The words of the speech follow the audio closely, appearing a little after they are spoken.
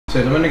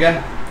Say them in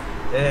again?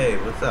 Hey,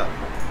 what's up?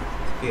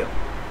 Feel.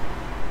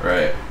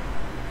 Right.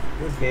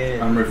 Good.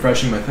 I'm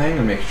refreshing my thing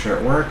and making sure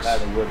it works.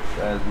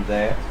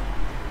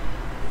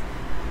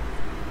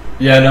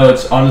 Yeah, no,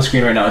 it's on the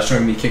screen right now. It's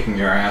showing me kicking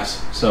your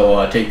ass.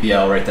 So take the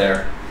L right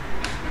there.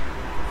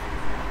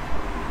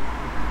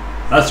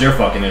 That's your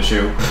fucking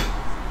issue.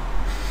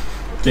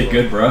 Get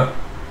good, bro. Oh,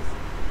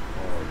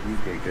 you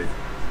get good.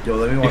 Yo,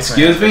 let me wash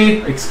Excuse my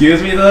hands. me?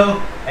 Excuse me, though?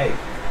 Hey,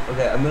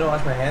 okay, I'm gonna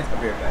wash my hands.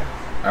 I'll be right back.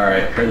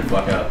 Alright, hurry the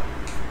fuck up.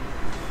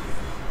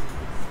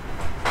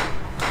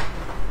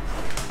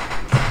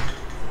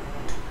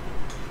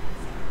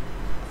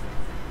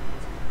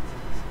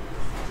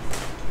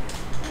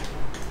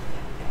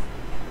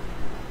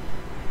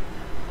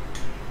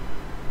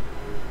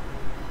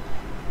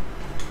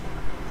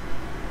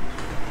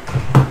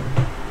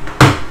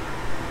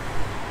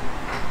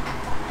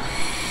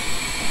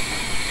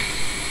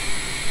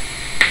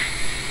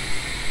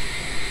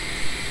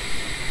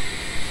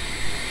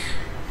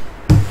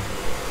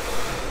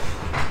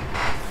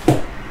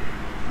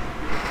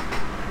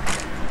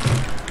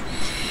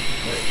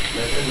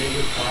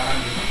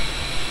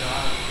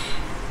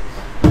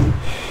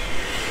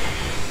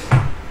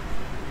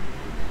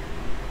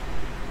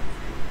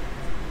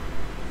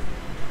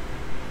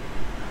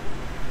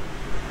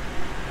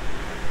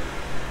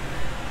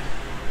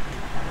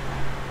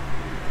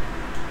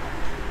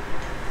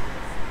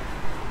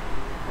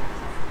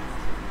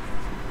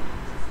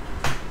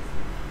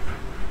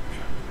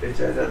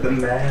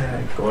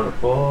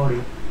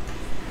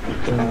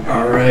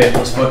 Alright,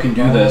 let's fucking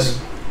do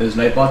this. Is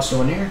Nightbot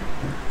still in here?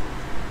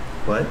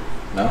 What?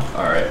 No?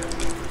 Alright.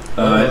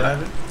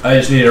 I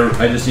just need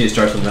to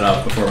start something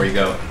up before we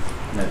go.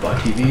 Nightbot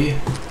TV.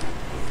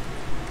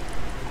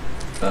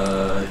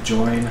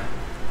 Join.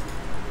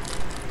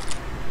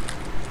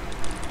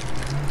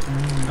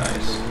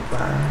 Nice.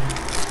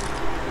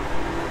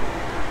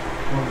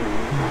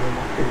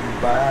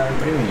 What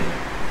do you mean?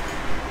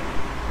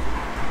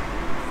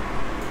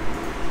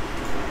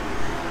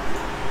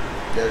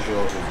 There's your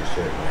open the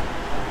shit, man.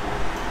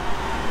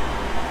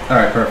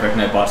 Alright, perfect.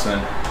 Nightbot's in.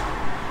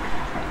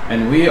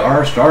 And we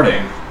are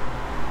starting.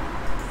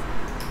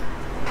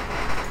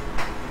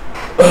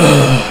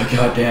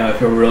 God damn, I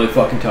feel really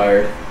fucking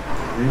tired.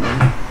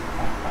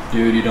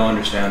 Dude, you don't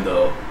understand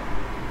though.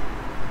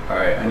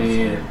 Alright,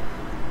 I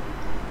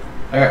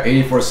got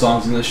 84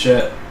 songs in this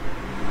shit.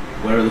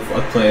 Whatever the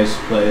fuck plays.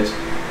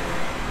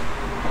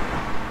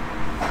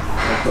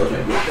 I'll close my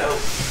window.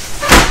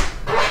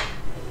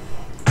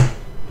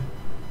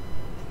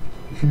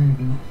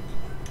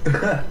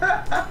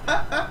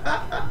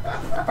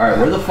 Alright,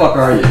 where the fuck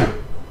are you?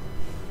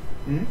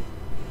 Hmm?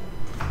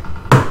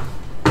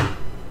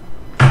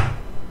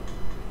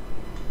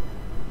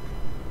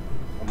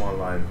 I'm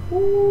online.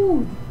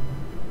 Woo!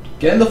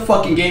 Get in the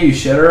fucking game, you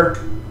shitter.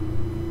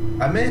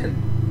 I'm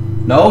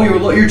in. No,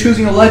 you're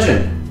choosing a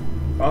legend.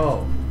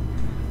 Oh.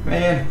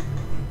 Man.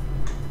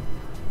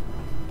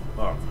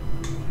 Oh.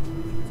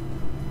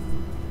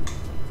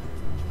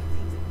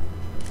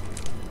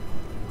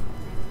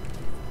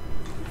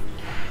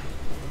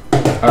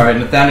 Alright,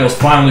 Nathaniel's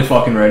finally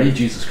fucking ready.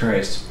 Jesus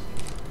Christ.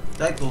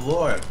 Thank the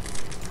Lord.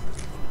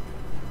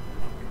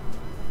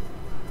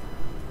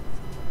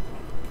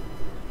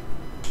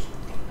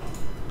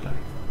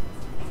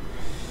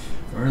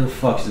 Where the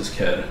fuck is this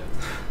kid?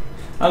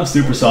 I'm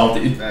super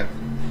salty.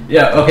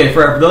 Yeah, okay,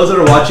 for those that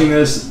are watching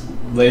this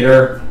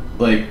later,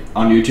 like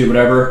on YouTube,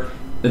 whatever,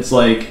 it's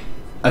like,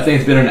 I think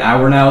it's been an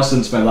hour now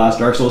since my last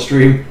Dark Souls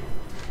stream.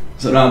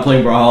 So now I'm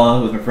playing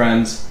Brawlhalla with my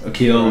friends,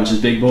 Akil, which is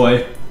Big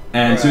Boy,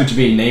 and soon to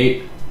be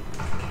Nate.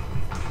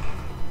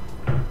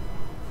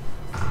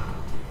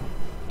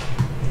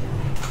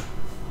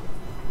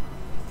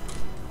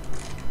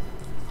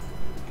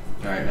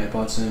 Alright,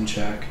 Nightbot's in,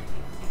 check.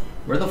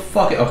 Where the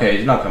fuck? Okay,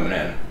 he's not coming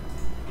in.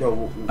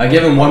 Yo, I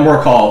give him one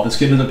more call. If this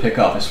kid doesn't pick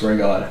up, I swear to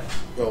God.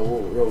 Yo,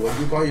 what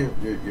do you call your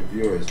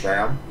viewers,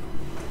 fam?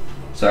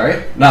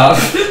 Sorry? No.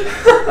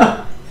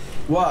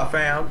 What,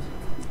 fam?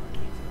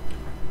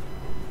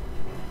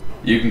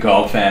 You can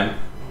call them fam.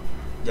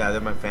 Yeah,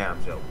 they're my fam,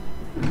 so.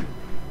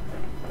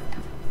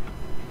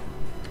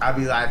 I'll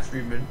be live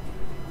streaming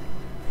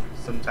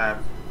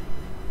sometimes.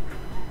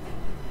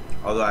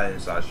 Although I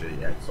didn't start shit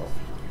yet, so.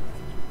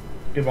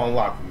 Keep on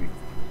lock with me.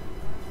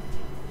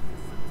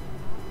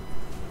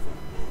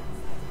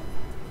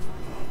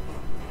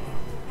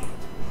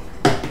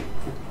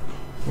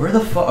 Where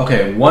the fuck?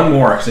 Okay, one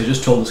more, because I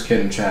just told this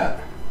kid in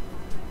chat.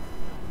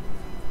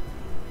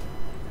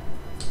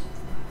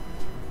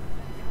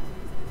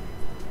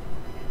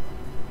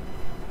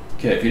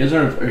 Okay, if he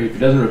doesn't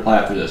reply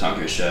after this, I don't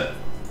give a shit.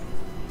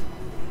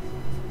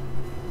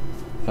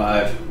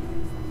 5,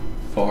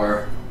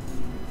 4,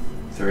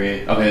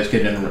 3. Okay, this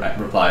kid didn't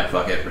reply.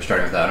 Fuck it, we're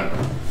starting without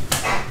him.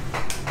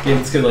 Give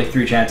this kid like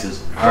 3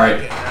 chances.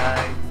 Alright,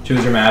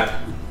 choose your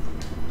map.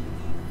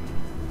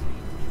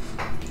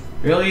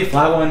 Really?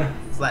 Flat one?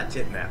 Flat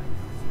chip map.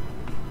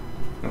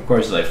 Of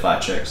course, it's like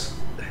flat chicks.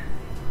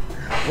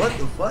 What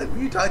the fuck? What are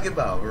you talking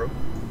about, bro?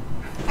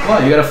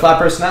 What? You got a flat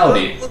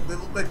personality. Look, they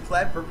look like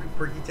flat,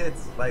 perky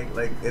tits. Like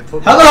in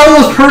football. How the hell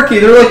are those perky?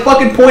 They're like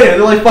fucking pointed. They're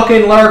like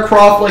fucking Lara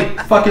Croft, like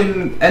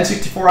fucking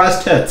N64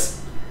 ass tits.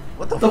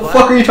 What the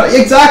fuck are you talking?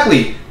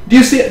 Exactly. Do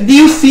you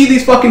see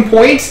these fucking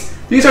points?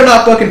 These are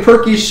not fucking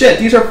perky shit.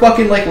 These are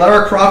fucking like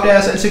Lara Croft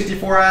ass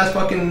N64 ass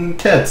fucking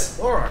tits.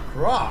 Lara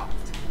Croft.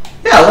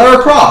 Yeah,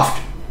 Lara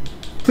Croft.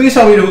 Please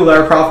tell me who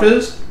Lara Croft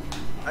is.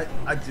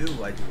 I do.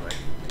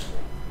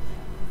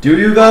 Do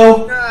you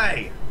though?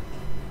 Right.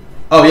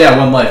 Oh yeah,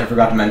 One Life. I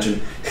forgot to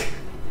mention.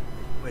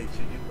 Wait, should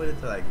you put it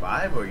to like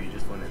 5 or you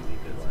just want to leave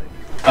it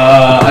like?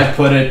 I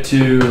put it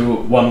to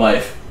One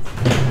Life.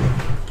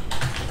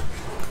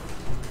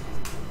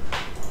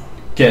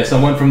 Okay,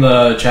 someone from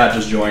the chat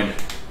just joined.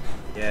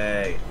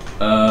 Yay.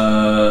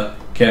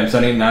 Okay, I'm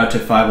sending now to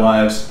 5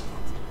 lives.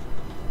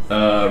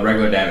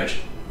 Regular damage.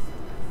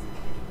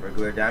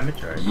 Regular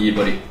damage, right? Yeah,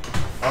 buddy.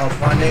 Oh,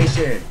 Fun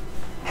Nation.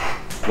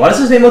 Why does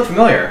his name look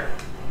familiar?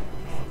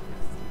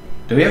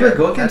 Do we ever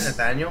go against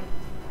Nathaniel?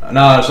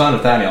 No, it's not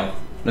Nathaniel.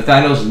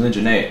 Nathaniel's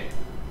Ninja Nate.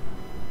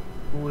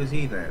 Who is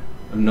he then?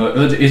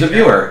 No, he's a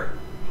viewer.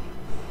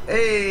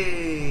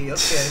 Hey,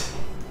 okay.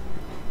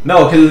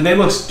 No, because his name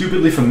looks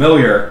stupidly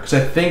familiar. Because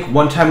I think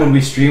one time when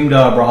we streamed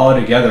Brawlhalla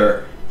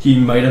together, he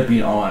might have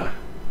been on.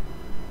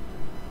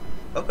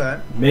 Okay.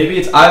 Maybe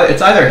it's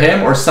either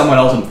him or someone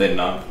else I'm thinking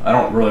of. I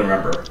don't really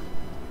remember.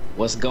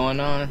 What's going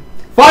on?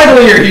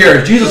 Finally, you're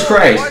here! Jesus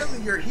Christ!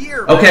 Finally, you're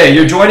here. Okay, man.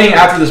 you're joining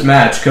after this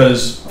match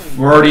because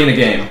we're already in a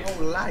game.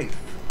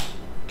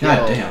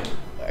 God damn.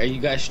 Are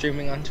you guys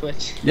streaming on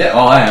Twitch? Yeah,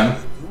 well, I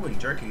am. You and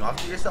jerking off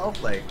to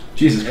yourself, like.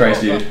 Jesus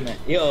Christ, Rough, dude. man.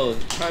 Yo,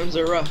 times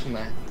are rough,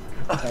 man.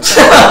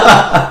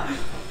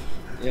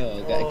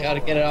 Yo, gotta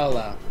get it all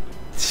out.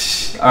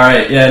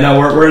 Alright, yeah, no,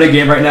 we're in a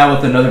game right now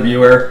with another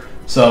viewer,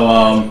 so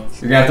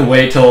you're gonna have to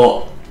wait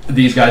till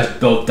these guys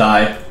both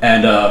die,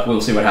 and we'll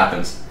see what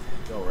happens.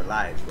 Yo, we're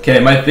live. Okay,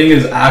 my thing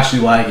is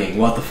actually lagging.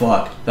 What the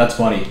fuck? That's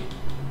funny.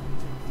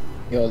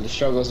 Yo, the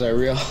struggles are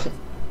real.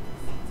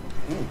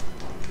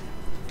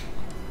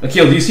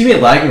 Akil, do you see me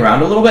lagging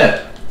around a little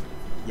bit?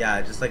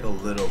 Yeah, just like a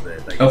little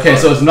bit. Like, Okay,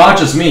 so it's not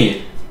just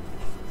me.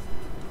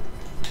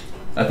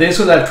 I think it's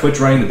because I have Twitch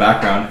running in the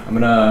background. I'm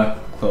gonna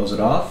close it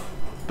off.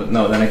 But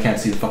no, then I can't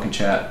see the fucking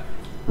chat.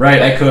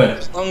 Right, I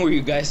could. How long were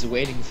you guys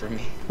waiting for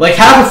me? Like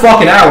half a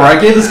fucking hour. I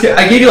gave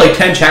you like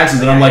 10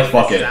 chances and I'm like,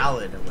 fuck it.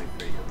 Salad and wait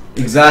for you.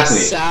 Exactly.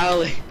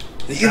 Salad.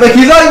 Like,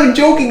 he's not even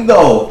joking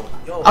though.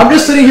 Yo, I'm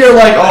just sitting here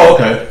like, oh,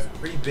 okay. It's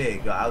pretty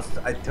big.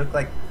 I took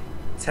like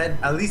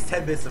at least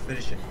 10 minutes to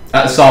finish it.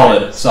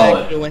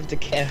 Solid. We went to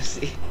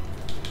KFC.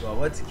 Well, I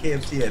went to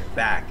KFC and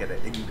back,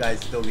 and you guys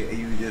still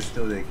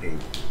didn't came.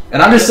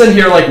 And I'm just sitting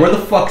here like, where the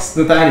fuck's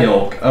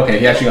Nathaniel? Okay,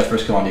 he actually got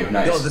first kill on you.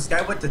 Nice. Yo, this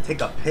guy went to take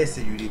a piss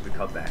and you didn't even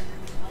come back.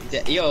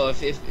 Yo,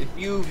 if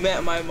you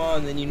met my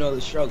mom, then you know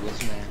the struggles,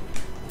 man.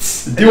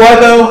 Do I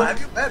though? Have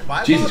you met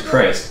my Jesus mom,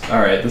 Christ.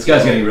 Alright, this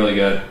guy's getting really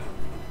good.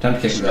 Time to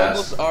kick his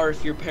Struggles ass. are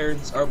if your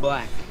parents are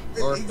black.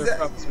 Or if they're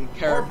from some or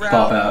Caribbean. brown,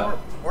 Pop out.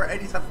 or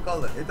any type of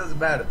color. It doesn't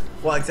matter.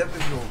 Well, except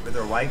if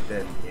they're white,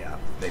 then yeah,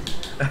 maybe.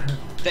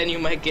 Then you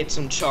might get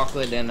some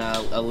chocolate and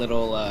a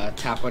little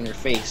tap on your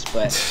face,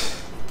 but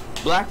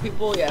black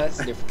people, yeah, that's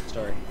a different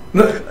story.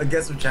 I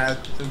guess some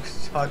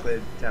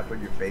chocolate tap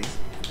on your face.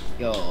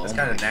 Yo, That's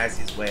kind of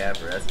nastiest way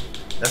ever.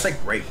 That's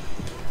like rape.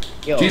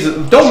 yo,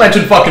 Jesus, don't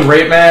mention fucking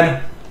rape,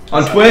 man.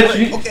 On Twitch?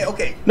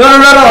 Okay. No,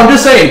 I'm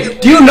just saying.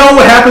 Do you know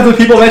what happens when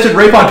people mention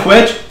rape on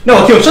Twitch?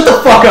 No, Akil, shut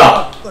the fuck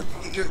up. Look,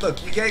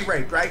 you're getting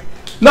raped, right?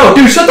 No,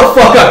 dude, shut the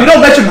fuck up. You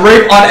don't mention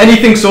rape on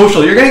anything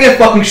social. You're gonna get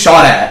fucking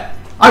shot at.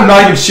 I'm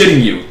not even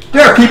shitting you.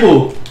 There are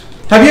people.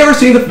 Have you ever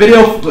seen the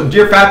video of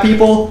Dear Fat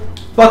People?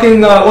 Fucking,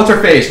 what's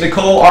her face?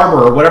 Nicole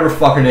Armour, or whatever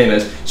fuck her name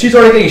is. She's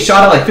already getting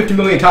shot at like 50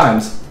 million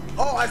times.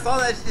 Oh, I saw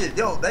that shit.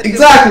 Yo, that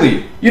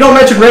Exactly. You don't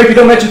mention rape, you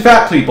don't mention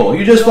fat people.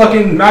 You just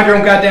fucking mind your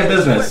own goddamn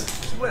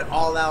business. She went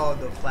all out on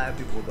the fat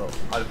people though.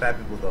 On the fat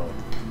people though.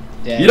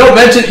 yeah. You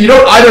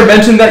don't either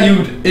mention that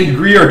you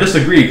agree or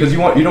disagree, because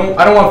I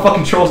don't want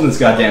fucking trolls in this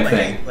goddamn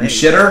thing. You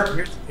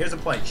shitter. Here's the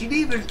point. She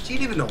didn't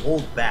even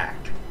hold back.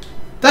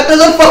 That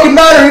doesn't fucking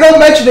matter. You don't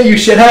mention it, you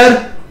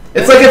shithead.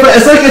 It's like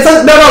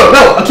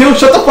no. Akil,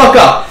 shut the fuck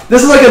up.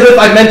 This is like as if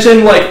I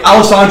mentioned like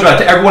Alessandra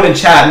to everyone in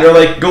chat, and they're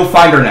like, go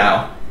find her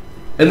now,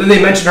 and then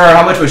they mention her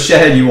how much of a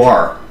shithead you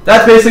are.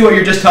 That's basically what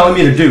you're just telling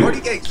me to do. You're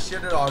already getting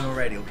shitted on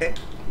already. Okay.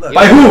 Look.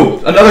 By who?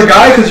 Another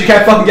guy? Because you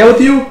can't fucking get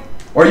with you,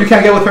 or you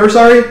can't get with her?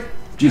 Sorry.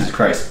 Jesus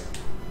Christ.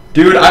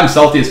 Dude, I'm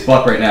salty as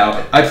fuck right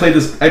now. I played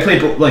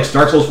like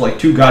Dark Souls for like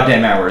 2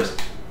 goddamn hours.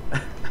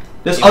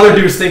 This other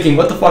dude's thinking,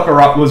 what the fuck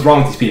was wrong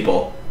with these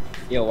people?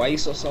 Yo, why are you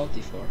so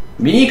salty for?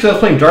 Me? Because I was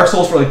playing Dark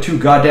Souls for like 2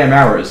 goddamn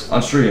hours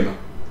on stream.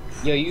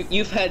 Yo,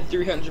 you've had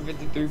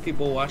 353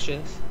 people watch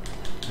this?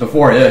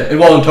 Before, yeah.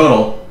 Well, in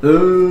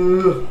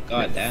total.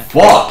 God damn.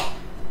 Fuck!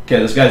 Okay,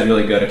 this guy's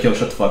really good. Akil,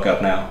 shut the fuck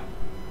up now.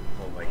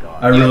 Oh my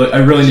god. I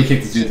really need to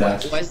kick this dude's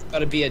ass. Why's it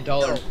gotta be $1?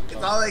 No, it's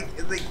not like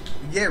you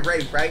get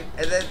raped, right?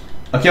 And then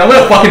Okay, I'm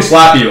gonna fucking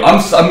slap you.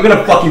 I'm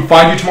gonna fucking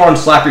find you tomorrow and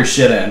slap your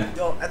shit in.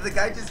 yo, and the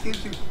guy just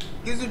gives you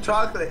gives you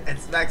chocolate and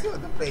smacks you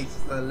in the face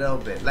just a little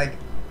bit. Like,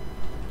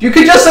 you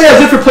could just say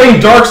as if you're playing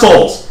Dark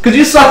Souls, because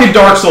you suck at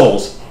Dark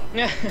Souls.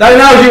 That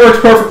analogy works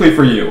perfectly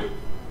for you.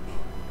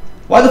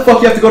 Why the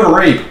fuck you have to go to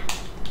rape?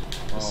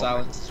 The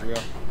silence is real.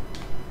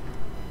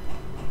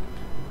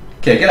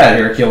 Okay, get out of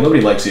here, Akil.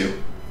 Nobody likes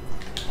you.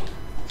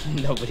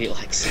 Nobody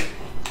likes it.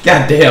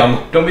 God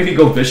damn! Don't make me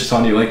go vicious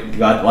on you like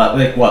God,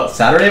 like what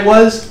Saturday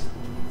was.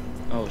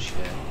 Oh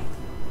shit.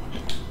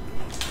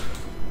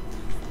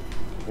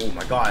 oh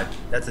my god,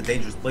 that's a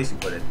dangerous place you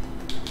put it.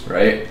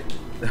 Right.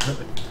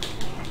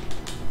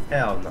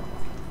 Hell no.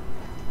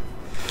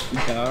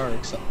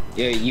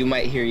 Yeah, you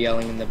might hear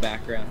yelling in the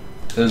background.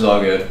 This is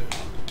all good.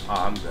 Oh,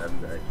 I'm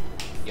good.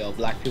 Yo,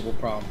 black people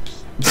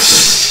problems.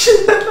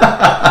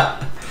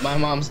 My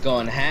mom's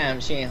going ham.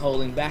 She ain't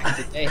holding back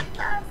today.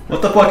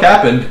 What the fuck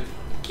happened?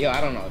 Yo,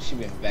 I don't know. She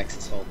been vexed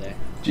this whole day.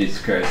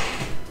 Jesus Christ.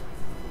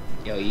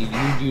 Yo, you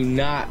do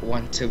not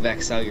want to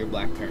vex out your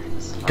black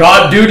parents.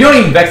 God, dude, you don't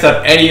even vex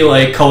out any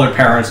like colored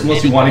parents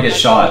unless you want to get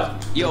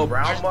shot. Yo,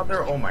 brown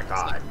mother. Oh my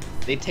god.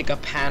 They take a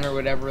pan or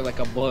whatever, like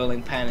a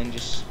boiling pan, and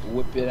just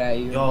whip it at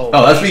you. Yo.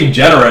 Oh, that's being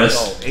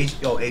generous.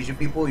 Asian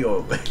people,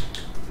 yo.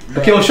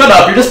 Okay, well, shut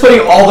up. You're just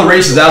putting all the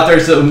races out there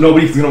so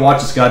nobody's gonna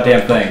watch this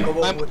goddamn thing.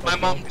 My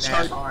mom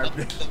charged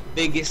the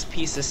biggest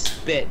piece of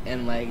spit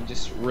and like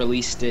just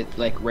released it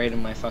like right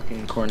in my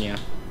fucking cornea,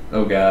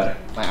 Oh god.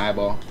 my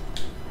eyeball.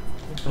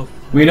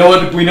 We know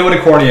what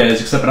a cornea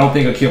is, except I don't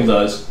think Akil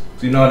does.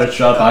 So you know how to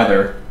shut up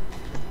either.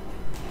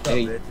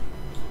 Hey,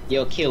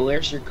 yo, Kill,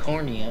 where's your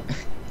cornea?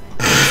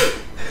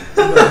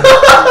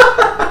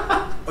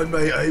 On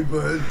my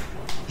eyeball.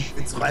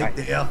 It's right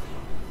there.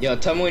 Yo,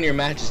 tell me when your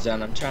match is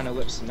done. I'm trying to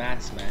whip some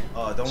ass, man.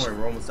 Oh, don't worry,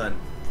 we're almost done.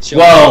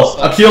 Well,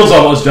 Akil's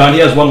almost done. He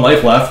has one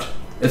life left.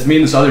 It's me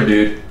and this other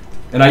dude.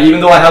 And even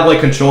though I have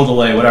like control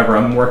delay, whatever,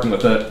 I'm working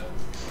with it.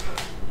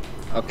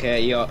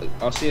 Okay, yo,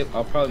 I'll see.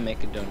 I'll probably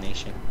make a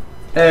donation.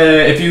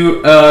 If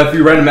you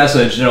write a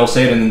message, it'll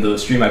say it in the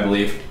stream, I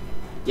believe.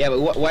 Yeah,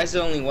 but why is it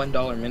only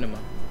 $1 minimum?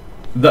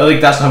 Like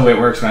that's not the way it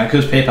works, man.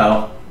 Cause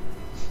PayPal.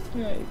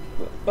 Yeah,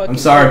 I'm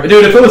sorry,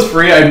 dude. If it was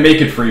free, I'd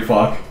make it free.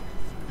 Fuck.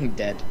 I'm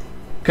dead.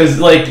 Cause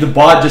like the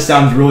bot just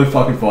sounds really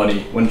fucking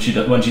funny when she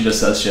just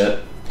says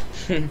shit.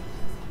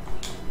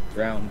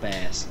 Brown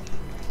bass.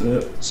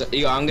 So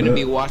yo, I'm gonna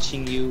be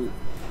watching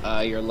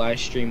your live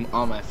stream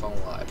on my phone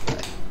while I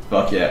play.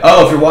 Fuck yeah.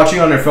 Oh, if you're watching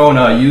on your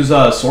phone, use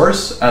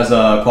Source as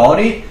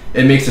quality.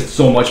 It makes it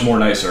so much more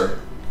nicer.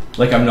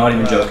 Like I'm not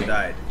even joking.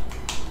 Died.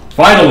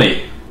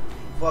 Finally.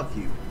 Fuck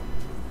you.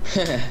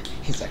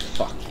 He's like,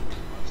 fuck you.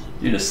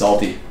 You're just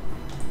salty.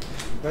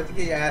 You have to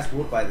get your ass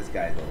whooped by this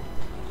guy though.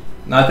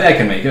 No, I think I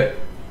can make it.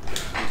 You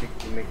think you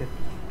can make it?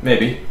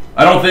 Maybe.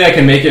 I don't think I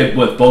can make it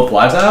with both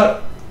lives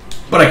out,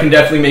 but I can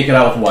definitely make it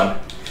out with one.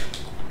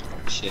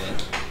 Shit.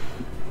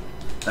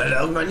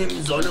 Hello, my name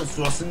is Arnold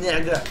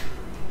Schwarzenegger.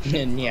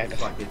 Yeah.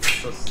 Fuck, it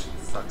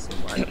sucks so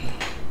much.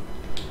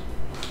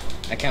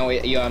 I can't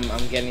wait. Yo,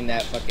 I'm getting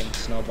that fucking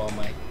snowball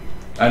mic.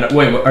 I know,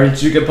 wait, are you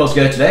supposed to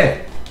get it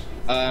today?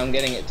 I'm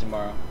getting it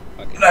tomorrow.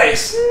 Okay.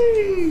 Nice.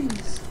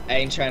 I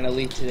ain't trying to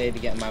leave today to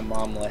get my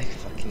mom like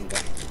fucking go.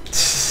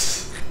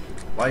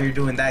 While you're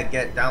doing that,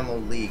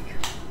 download League.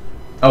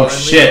 Oh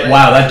shit!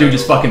 Wow, that dude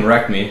just fucking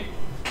wrecked me.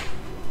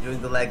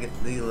 Doing the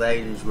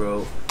Legends,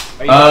 bro.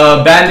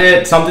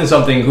 Bandit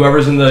something.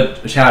 Whoever's in the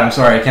chat, I'm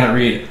sorry, I can't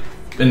read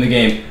in the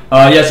game.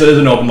 Yes, it is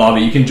an open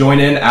lobby. You can join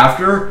in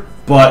after,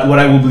 but what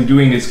I will be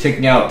doing is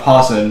kicking out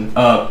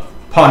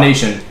Paw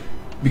Nation,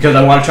 because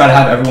I want to try to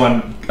have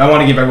everyone. I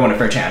want to give everyone a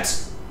fair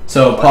chance.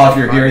 So, Paw, if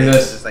you're hearing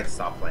this, just like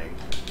stop playing.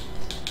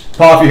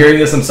 Paw, if you're hearing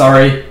this, I'm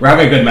sorry. We're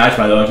having a good match,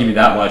 by the way. I'll give you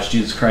that much.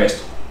 Jesus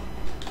Christ.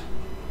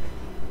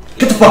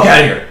 Get the fuck out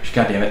of here!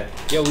 God damn it.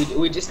 Yo,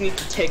 we just need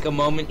to take a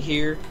moment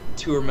here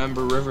to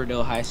remember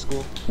Riverdale High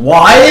School.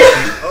 Why?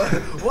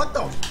 What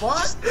the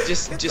fuck?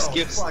 Just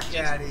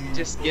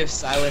give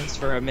silence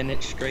for a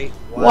minute straight.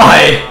 Wow.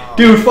 Why?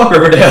 Dude, fuck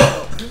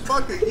Riverdale.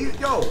 Fuck it,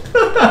 yo. What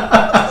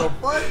the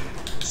fuck?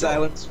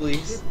 Silence,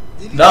 please.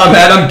 Nah,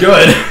 man, I'm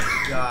good.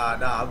 Nah,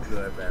 I'm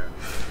good, man.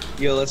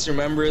 Yo, let's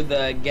remember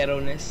the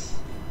ghetto-ness.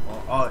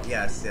 Oh,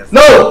 yes.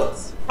 No!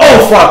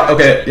 Oh, fuck!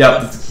 Okay, yeah,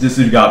 this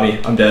dude got me.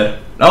 I'm dead.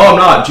 No, I'm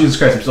not. Jesus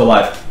Christ, I'm still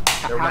alive.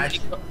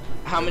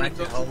 How many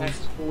girls in high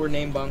school were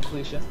named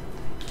Bonquisha?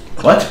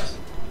 What?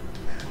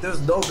 There's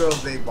no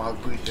girls named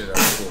Bonquisha at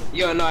school.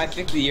 Yo, no, I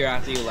think the year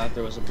after you left,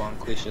 there was a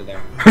Bonquisha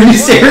there. Are you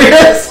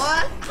serious?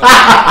 What?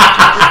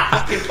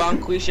 Fucking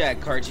Bonquisha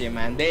at Cartier,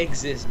 man. They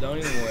exist. Don't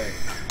even worry.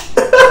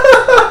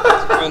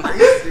 Are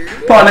you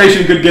serious? Paw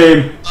Nation, good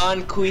game.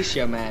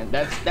 Bonquisha, man.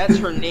 That's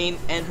her name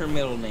and her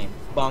middle name.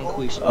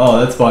 Bonquisha. Oh,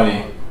 that's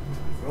funny.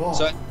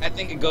 So I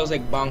think it goes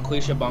like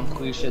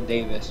Bonquisha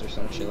Davis or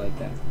some shit like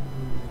that.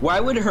 Why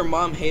would her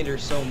mom hate her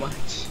so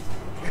much?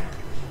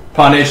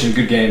 Paw Nation,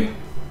 good game.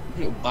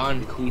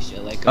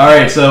 Bonquisha, like.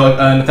 Alright, so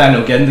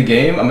Nathaniel, get in the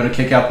game. I'm gonna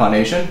kick out Paw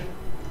Nation.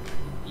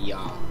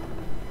 Yeah.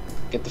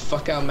 Get the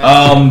fuck out,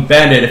 man.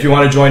 Bandit, if you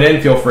want to join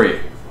in, feel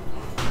free.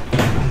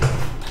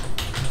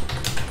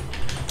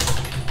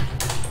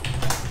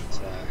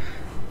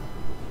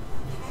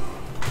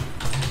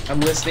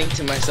 listening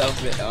to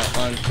myself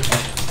on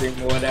stream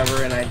or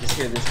whatever, and I just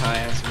hear this high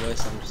ass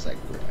voice. I'm just like,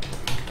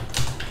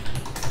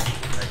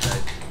 Alright,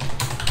 guys.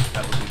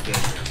 Have a good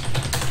game.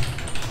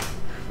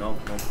 No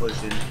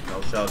pushing,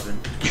 no shoving.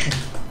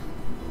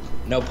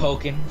 no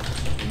poking.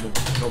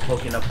 No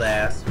poking up the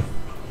ass.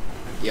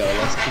 Yo,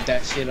 let's keep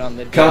that shit on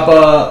the.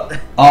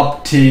 Kappa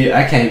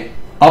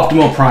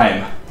Optimal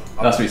Prime.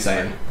 That's what he's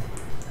saying.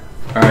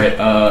 Alright,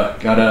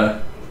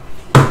 gotta.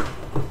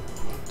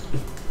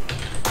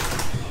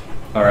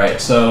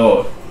 Alright,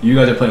 so you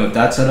guys are playing with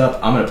that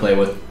setup. I'm gonna play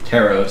with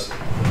Taros.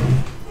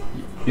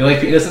 You like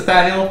penis,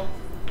 Nathaniel?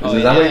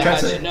 Is that what you're trying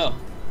to say? No.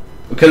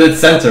 Because it's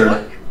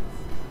censored.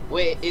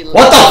 Wait,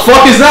 what the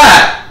fuck is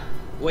that?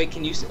 Wait,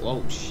 can you say?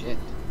 Oh shit.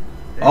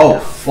 Oh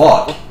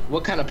fuck.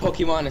 What kind of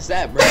Pokemon is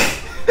that, bro?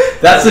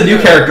 That's a new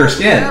character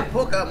skin.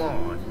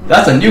 Pokemon.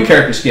 That's a new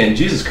character skin.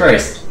 Jesus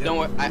Christ. Don't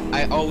worry,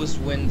 I always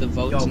win the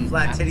votes. Yo,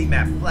 flat titty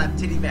map.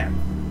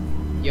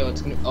 Yo,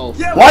 it's gonna. Oh.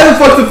 Yeah. Why the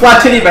fuck's the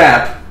flat titty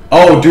map?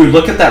 Oh, dude,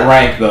 look at that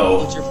rank though.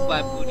 What's your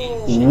flat booty?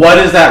 What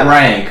is that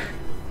rank?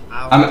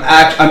 I'm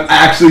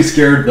actually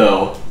scared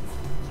though.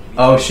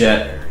 Oh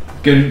shit.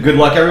 Good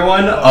luck,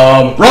 everyone.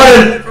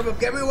 Run!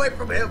 Get me away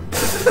from him.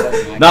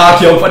 Nah,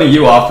 Kyo, I'm fighting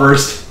you off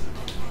first.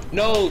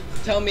 No,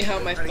 tell me how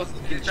my fucking.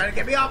 He's trying to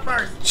get me off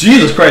first.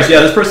 Jesus Christ, yeah,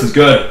 this person's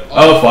good.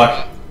 Oh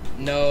fuck.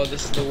 No,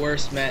 this is the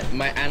worst, man.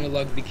 My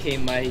analog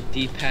became my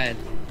D-pad.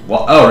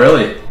 Well, oh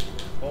really?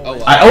 Oh,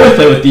 wow. I always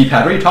play with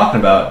D-pad. What are you talking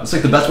about? It's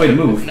like the best way to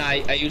move. Nah,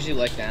 I usually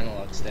like the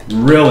analog stick.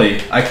 Really?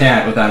 I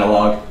can't with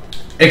analog.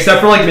 Except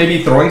for like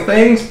maybe throwing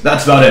things.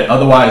 That's about it.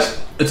 Otherwise,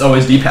 it's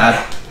always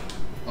D-pad.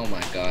 Oh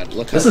my god,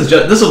 look. This is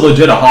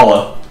legit a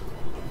hollow.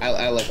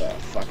 I look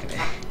fucking.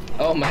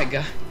 Oh my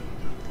god.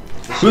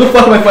 Who the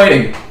fuck am I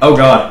fighting? Oh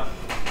god.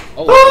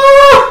 Oh.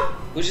 Ah!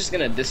 Who's just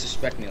gonna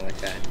disrespect me like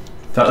that?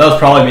 That was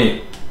probably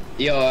me.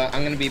 Yo,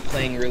 I'm gonna be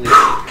playing really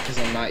deep because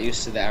I'm not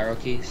used to the arrow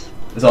keys.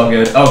 It's all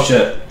good. Oh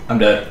shit, I'm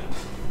dead.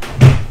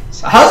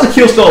 How's the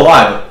Keel still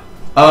alive?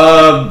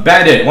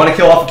 Bandit, want to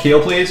kill off a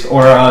Keel, please?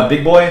 Or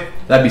Big Boy?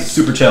 That'd be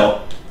super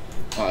chill.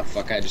 Oh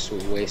fuck, I just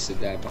wasted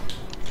that.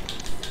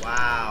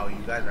 Wow,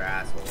 you guys are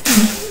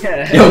assholes.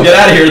 Yo, get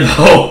out of here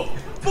though.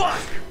 Fuck.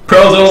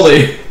 Pros only.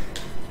 You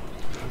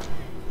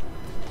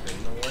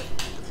know what?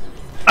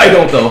 I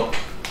don't though.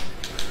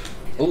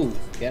 Ooh,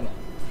 get him.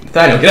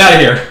 Daniel, get out of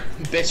here.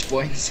 Bitch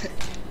boys.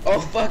 Oh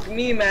fuck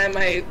me, man.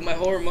 My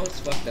whole remote's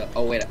fucked up.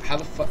 Oh wait, how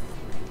the fuck?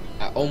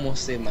 I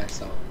almost saved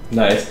myself.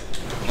 Nice.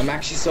 I'm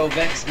actually so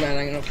vexed, man.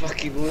 I'm gonna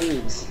fucking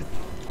lose.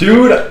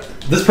 Dude,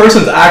 this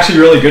person's actually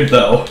really good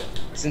though.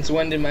 Since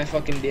when did my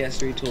fucking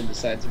DS3 tool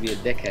decide to be a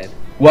dickhead?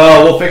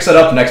 Well, we'll fix that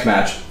up next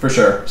match for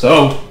sure.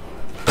 So.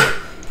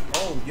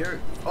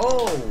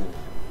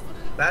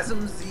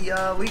 Basim's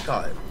the we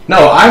call it.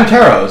 No, I'm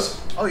Taros.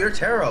 Oh, you're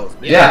Taros.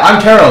 Yeah,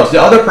 I'm Taros.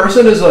 The other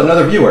person is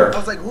another viewer. I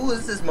was like, who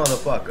is this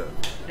motherfucker?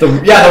 The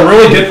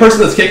really good person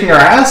that's kicking our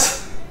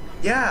ass?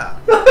 Yeah.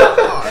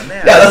 Oh,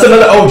 man. Yeah, that's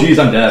another. Oh, jeez,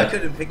 I'm dead. I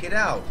couldn't pick it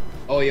out.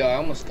 Oh, yo, I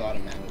almost got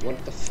him, man.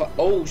 What the fuck?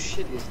 Oh,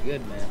 shit, he's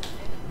good, man.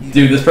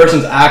 Dude, this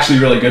person's actually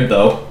really good,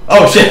 though.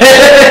 Oh, shit.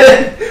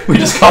 We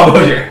just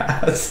comboed your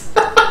ass.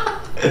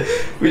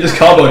 We just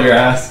comboed your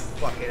ass.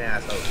 Fucking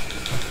asshole.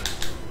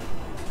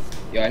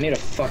 Yo, I need a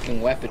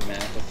fucking weapon, man.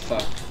 What the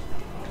fuck?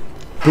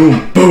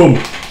 Boom, boom.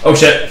 Oh,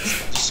 shit.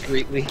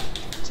 Discreetly.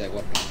 It's like,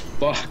 what the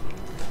fuck?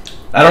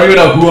 I don't even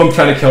know who I'm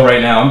trying to kill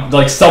right now. I'm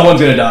like,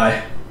 someone's gonna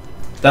die.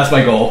 That's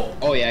my goal.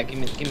 Oh, yeah, give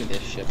me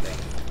this shit, bro.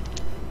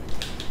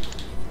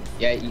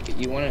 Yeah,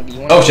 you wanna...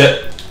 Oh,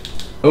 shit.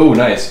 Oh,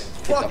 nice.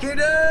 Fucking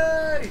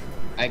A!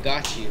 I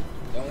got you.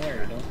 Don't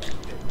worry, don't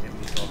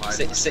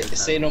worry.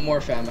 Say no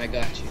more, fam. I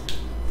got you.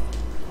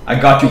 I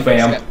got you,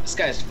 fam. This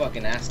guy's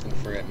fucking asking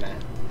for it,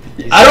 man.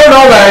 I don't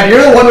know, man.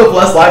 You're the one with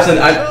less lives than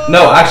I.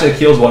 No, actually,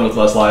 Keel's one with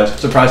less lives.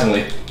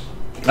 Surprisingly.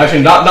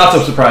 Actually, not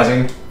so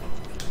surprising.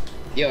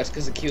 Yo, it's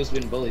because Keel's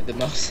been bullied the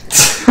most.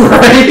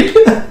 Right?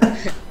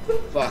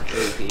 Fuck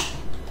you, Pete.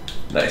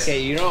 Nice.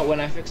 Okay, you know what? When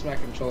I fix my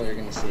controller, you're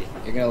gonna see.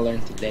 You're gonna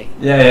learn today.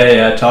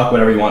 Yeah. Talk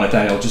whatever you want,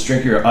 Daniel. Just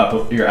drink your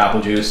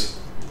apple juice.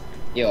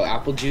 Yo,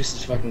 apple juice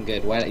is fucking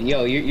good. Why?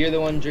 Yo, you're the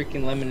one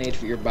drinking lemonade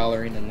for your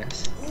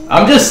ballerina-ness.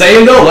 I'm just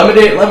saying though,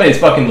 lemonade's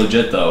fucking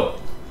legit though.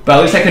 But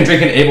at least I can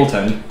drink an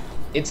Ableton.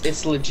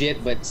 It's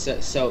legit, but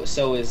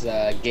so is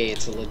gay.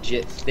 It's a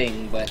legit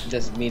thing, but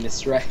doesn't mean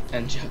it's right.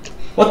 I'm joking.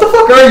 What the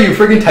fuck are you,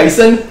 friggin'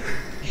 Tyson?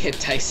 Yeah,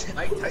 Tyson.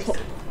 Mike Tyson.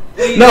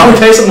 Please. No,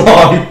 Tyson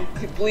Long.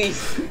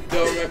 Please,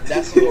 don't remember.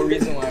 That's the whole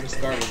reason why I'm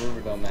scarred with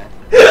Riverdale, man.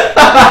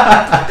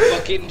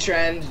 Fucking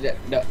trans.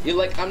 No, you're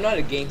like, I'm not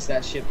against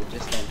that shit, but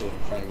just don't do it in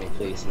front of me,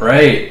 please.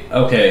 Right.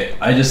 Okay.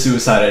 I just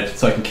suicided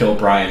so I can kill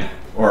Brian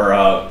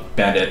or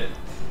Bandit.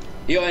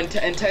 Yo, and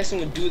Tyson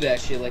would do that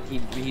shit. Like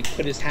he'd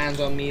put his hands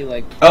on me,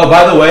 like. Oh,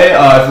 by the way,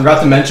 I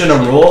forgot to mention a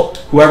rule.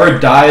 Whoever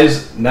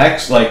dies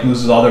next, like,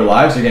 loses all their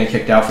lives, they're getting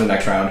kicked out for the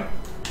next round.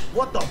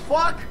 What the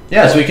fuck?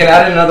 Yeah, so we can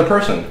add in another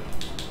person.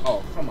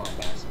 Oh, come on,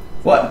 guys.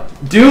 What?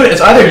 Dude,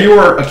 it's either you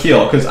or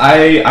Akil, because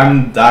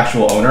I'm the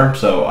actual owner,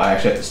 so I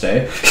actually have to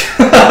stay.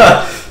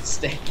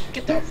 Stay.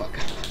 Get the fuck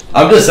out.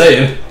 I'm just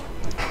saying.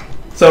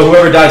 So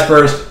whoever dies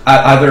first,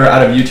 either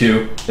out of you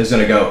two, is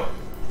gonna go.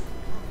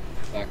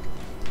 Fuck.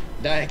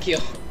 Die, kill.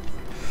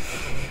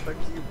 Fuck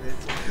you,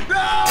 bitch.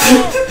 No!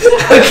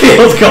 The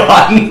kill's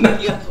gone.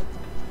 Kill.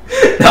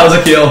 That was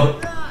a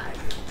kill.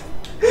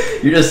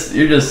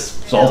 You're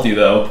just salty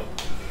though.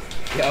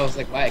 Yeah, I was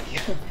like, why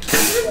kill?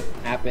 What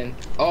happened?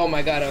 Oh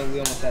my god, we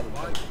almost had it.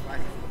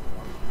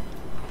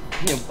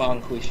 Yo,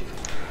 bong kushi.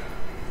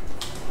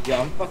 Yo,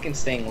 I'm fucking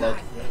staying low.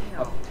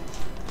 Oh.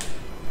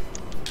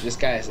 This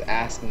guy is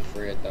asking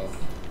for it though.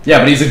 Yeah,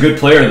 but he's a good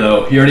player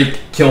though. He already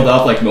killed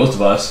up like most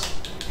of us.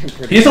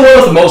 He's the one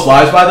with the most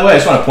lives, by the way. I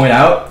just want to point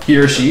out, he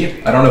or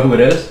she. I don't know who it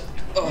is.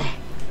 Oh.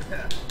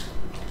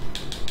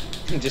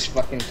 I'm just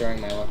fucking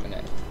throwing my weapon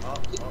at him.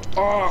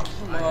 Oh,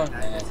 come on,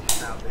 man.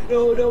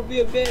 No, don't be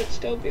a bitch.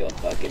 Don't be a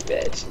fucking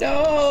bitch.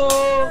 No!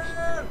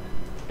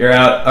 You're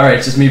out. Alright,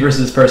 it's just me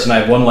versus this person. I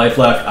have 1 life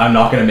left. I'm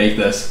not gonna make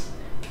this.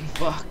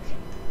 Fuck.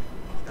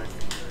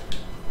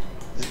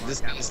 This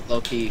guy's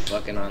low-key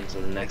fucking on to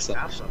the next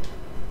level.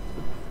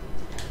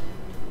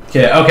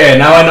 Okay,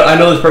 now I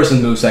know this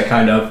person's moveset,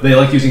 kind of. They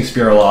like using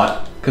Spear a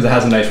lot, because it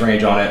has a nice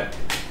range on it.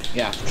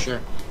 Yeah, for sure.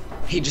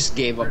 He just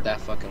gave up that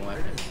fucking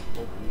weapon.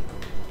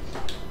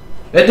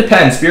 It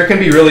depends. Spear can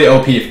be really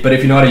OP, but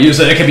if you know how to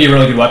use it, it can be a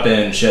really good weapon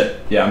and shit.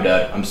 Yeah, I'm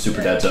dead. I'm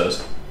super dead,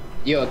 Sos.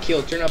 Yo,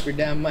 Akil, turn up your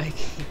damn mic.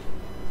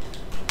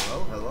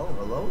 Hello?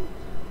 Hello.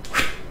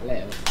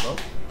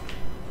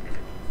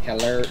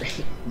 Hello.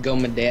 Go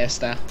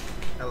Modesta.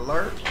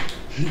 Hello?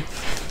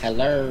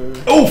 Hello.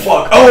 Oh,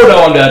 fuck. Oh,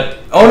 no, I'm dead.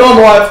 Oh, no, I'm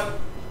alive.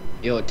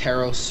 Yo,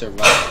 Taro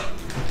survived.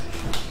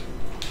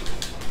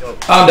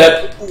 I'm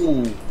dead.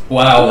 Ooh.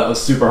 Wow, that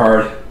was super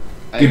hard.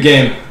 Good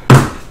game.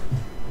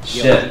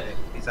 Shit.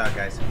 Peace out,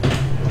 guys.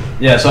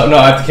 Yeah, so, no,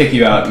 I have to kick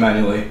you out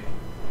manually.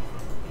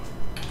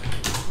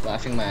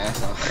 Laughing my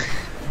ass off.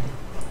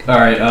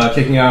 Alright,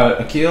 kicking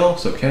out Akil,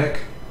 so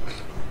kick.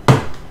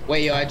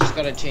 Wait, yo, I just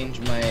gotta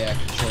change my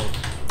control.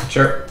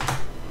 Sure.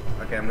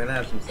 Okay, I'm gonna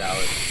have some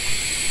salad.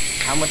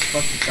 How much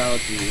fucking salad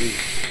do you eat?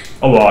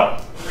 A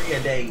lot. 3 a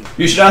day.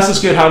 You should ask this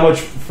kid how much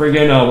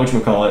friggin',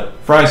 whatchamacallit,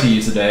 fries he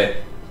eats a day.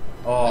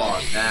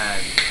 Oh, man.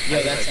 Yo, I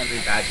eat that's like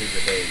 3 batches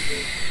a day,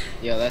 dude.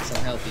 Yo, that's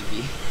unhealthy,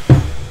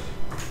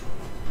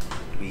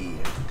 B.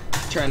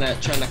 Trying to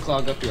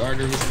clog up your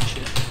arteries and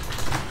shit.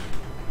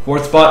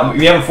 4th spot.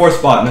 We have a 4th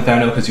spot,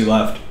 Nathaniel, because you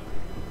left.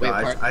 Wait,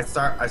 No, I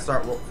start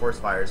force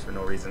fires for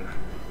no reason.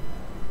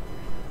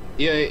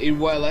 Yeah,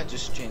 why not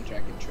just change our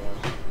controls?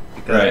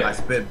 Because Right. I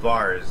spit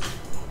bars.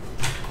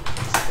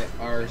 Spit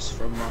R's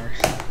from Mars.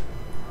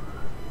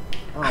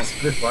 I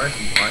spit bars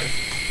from Mars.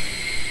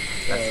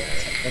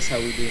 That's how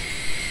we do.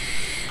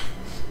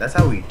 That's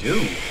how we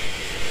do.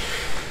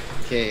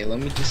 Okay, let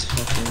me just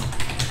fucking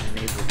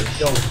enable this.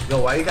 Yo,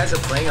 while you guys are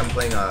playing, I'm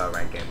playing a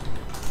rank game.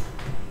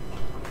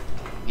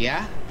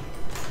 Yeah?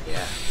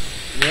 Yeah.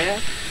 Yeah?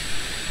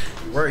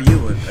 Where are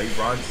you? Are you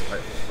bronze?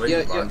 Where are you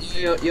Yo, bronze?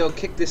 yo,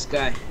 kick this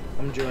guy.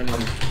 I'm joining.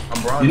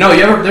 I'm bronze. You know,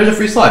 there's a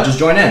free slot. Just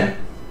join in.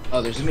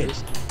 Oh, there's a What do you mean?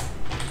 priest.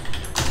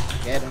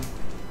 Get him.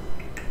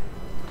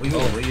 What do you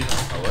mean? What are you doing?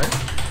 Oh, what?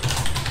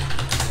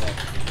 Yeah.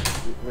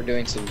 We're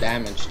doing some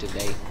damage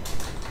today.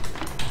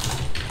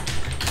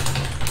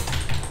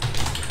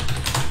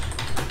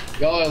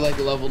 Y'all are like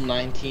level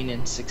 19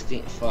 and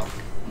 16. Fuck.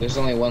 There's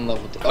only one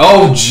level.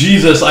 Oh,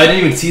 Jesus. I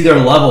didn't even see their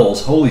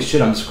levels. Holy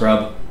shit, I'm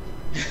scrub.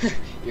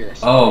 You're a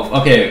Oh,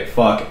 okay,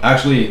 fuck.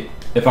 Actually,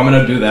 if I'm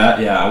gonna do that,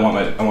 yeah, I want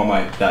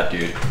that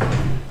dude.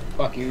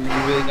 Fuck, you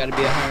really gotta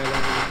be a higher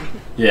level than me.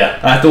 Yeah,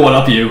 I have to one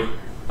up you.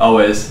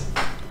 Always.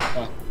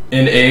 Oh.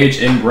 In age,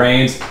 in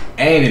brains,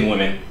 and in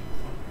women.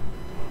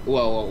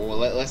 Whoa.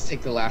 Let's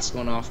take the last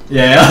one off.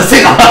 Yeah, let's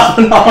take the last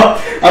one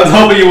off. I was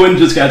hoping you wouldn't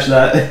just catch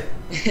that.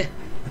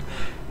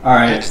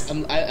 Alright.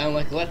 I'm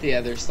like, let the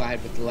other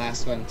slide with the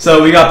last one.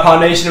 So we got Pawn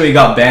Nation and we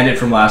got Bandit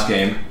from last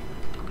game.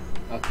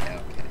 Okay.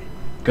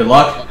 Good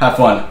luck. Have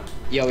fun.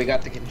 Yo, we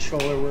got the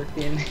controller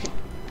working.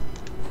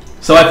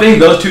 So I think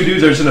those two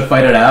dudes are just gonna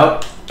fight it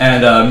out,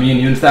 and me and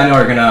you, Nathaniel,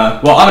 are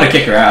gonna. Well, I'm gonna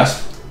kick your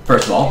ass.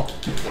 First of all.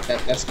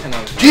 That's kind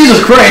of.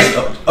 Jesus Christ!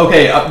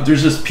 Okay,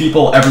 there's just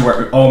people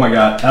everywhere. Oh my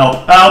God!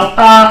 Help!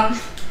 Ah!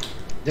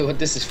 Dude,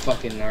 this is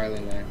fucking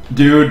gnarly, man.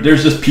 Dude,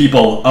 there's just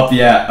people up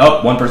the ass.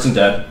 Oh, one person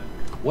dead.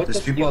 What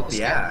There's people up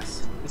the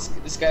ass.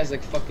 This guy's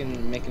like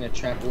fucking making a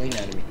trampoline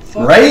out of me.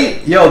 Fuck.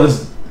 Right? Yo,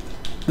 this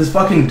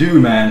fucking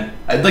dude, man.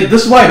 Like,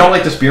 this is why I don't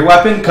like the spear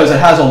weapon, because it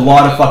has a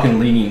lot of fucking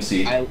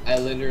leniency. I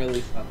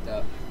literally fucked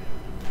up.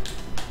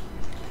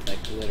 Like,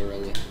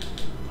 literally.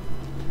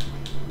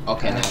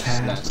 Okay, now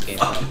it's game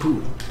Fucking time.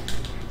 poop.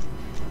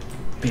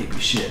 Baby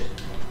shit.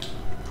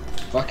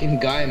 Fucking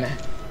guy, man.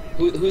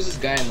 Who's this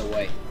guy in the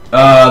way?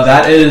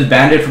 That is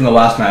Bandit from the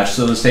last match,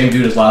 so the same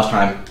dude as last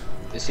time.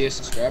 Is he a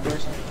subscriber or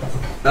something?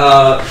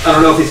 I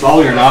don't know if he's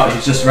following or not.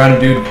 He's just a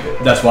random dude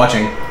that's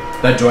watching,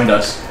 that joined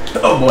us.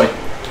 Oh boy.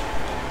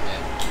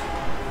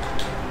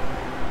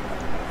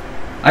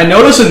 I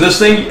notice in this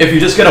thing, if you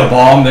just get a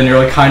bomb, then you're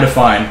like kind of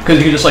fine, because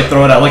you can just like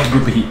throw it at like a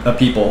group of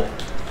people.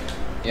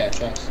 Yeah,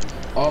 trust.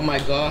 Oh my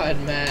god,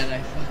 man,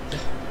 I fucked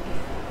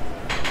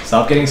up.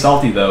 Stop getting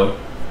salty though.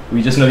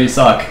 We just know you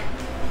suck.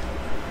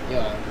 Yo,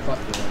 I'm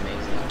fucking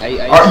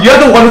amazing. You're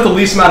the one with the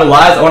least amount of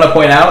lives, I want to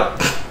point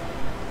out.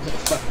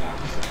 Fuck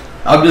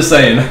off. I'm just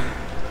saying.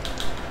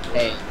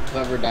 Hey,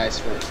 whoever dies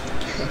first.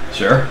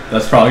 Sure,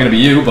 that's probably gonna be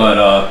you,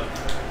 but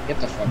Get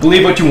the fuck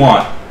believe what you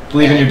want.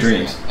 Believe in your at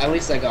dreams. At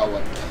least I got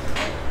one kill.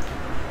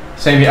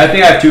 Same here. I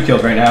think I have 2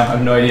 kills right now. I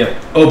have no idea.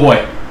 Oh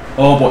boy.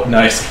 Oh boy.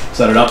 Nice.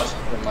 Set it up.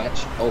 Pretty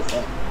much. Oh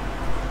fuck.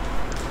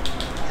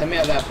 Tell me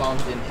how that bomb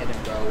didn't hit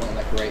him, bro. It went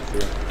like right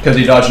through. Because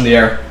he dodged in the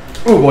air.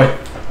 Oh boy.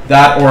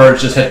 That or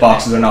it's just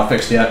hitboxes are not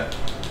fixed yet.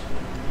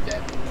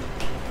 Dead.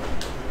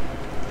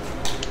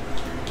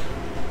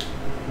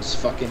 Just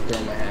fucking throw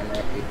my hammer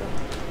at people.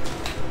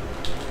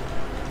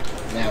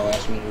 Now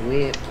watch me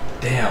whip.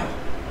 Damn.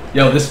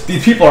 Yo,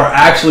 these people are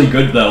actually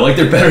good though. Like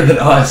they're better than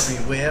us.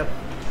 Whip.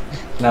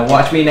 Now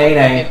watch me nay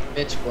I'm nay.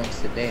 getting bitch points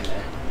today,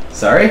 man.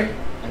 Sorry?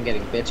 I'm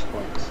getting bitch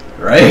points.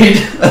 Right?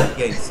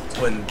 Yeah,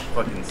 twin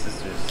fucking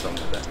sisters or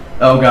something like that.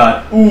 Oh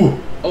god. Ooh.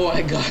 Oh,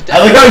 I got that. I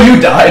like how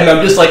you died and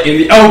I'm just like in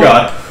the. Oh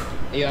god.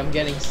 Yo, I'm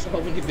getting so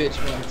many bitch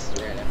points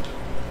right now.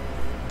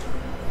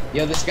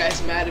 Yo, this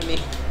guy's mad at me.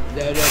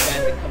 No,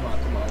 Bandit, come on,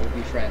 we'll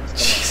be friends. Come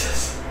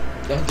Jesus.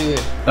 on. Don't do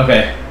it.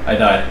 Okay, I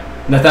died.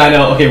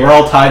 Nathaniel, okay, we're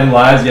all tied in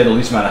lives. You have the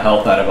least amount of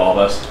health out of all of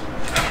us.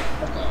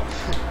 Fuck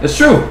off. It's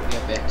true. You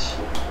bitch.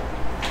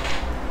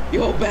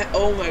 Yo,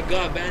 oh my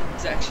god,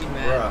 Bandit's actually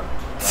mad.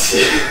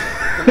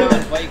 Bruh. Come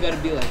on, why you gotta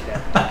be like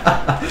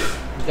that?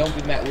 Don't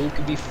be mad. We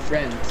could be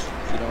friends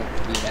if you don't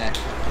be mad.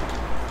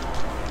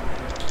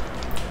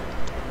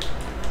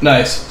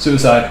 Nice.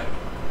 Suicide.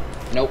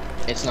 Nope,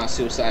 it's not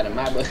suicide in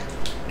my book.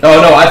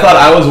 Oh no, I thought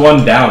I was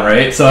one down,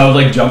 right? So I was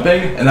like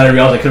jumping, and then I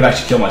realized I could have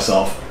actually killed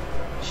myself.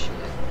 Shit.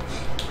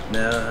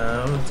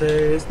 Now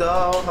taste the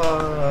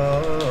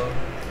heart.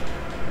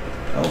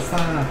 Oh,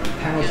 5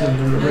 pounds of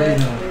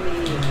Dorado.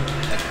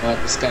 Oh,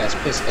 this guy's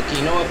pissed. Okay,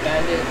 you know what,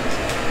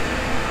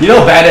 Bandit? You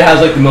know, Bandit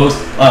has like the most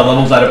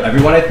levels out of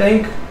everyone. I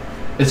think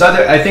it's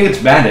either. I think it's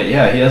Bandit.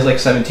 Yeah, he has like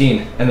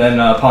 17, and then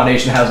Pawn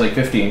Nation has like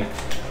 15.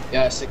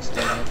 Yeah,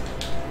 16.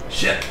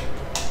 Shit.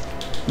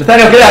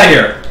 Nathaniel, get out of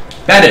here.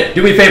 Bandit,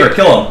 do me a favor,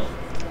 kill him.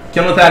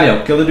 Kill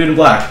Nathaniel. Kill the dude in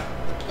black.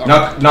 Oh.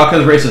 Not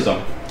because of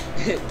racism.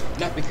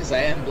 Not because I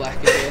am black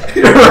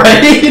again.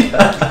 Right?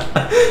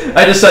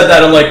 I just said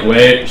that. I'm like,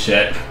 wait,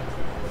 shit.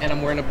 And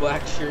I'm wearing a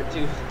black shirt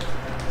too.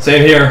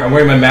 Same here. I'm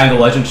wearing my Man the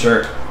Legend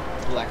shirt.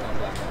 Black on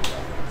black on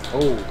black.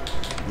 Oh.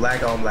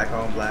 Black on black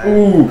on black.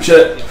 Ooh,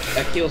 shit. Yo,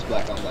 that kills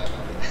black on black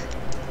on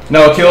black.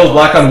 No, it kills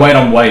black on white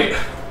on white.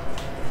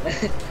 I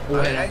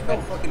ain't no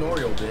fucking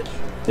Oreo, bitch.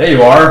 Yeah,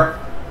 you are.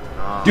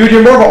 Dude,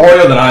 you're more of an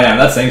Oreo than I am.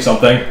 That's saying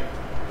something.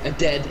 I'm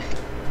dead.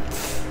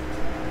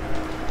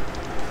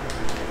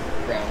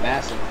 Brown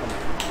Bassin, come on.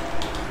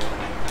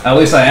 At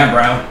least I am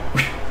brown.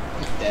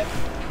 Dead.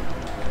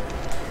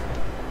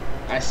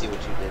 I see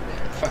what you did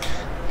there. Fuck.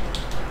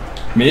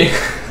 Me?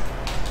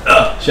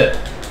 Ugh, shit.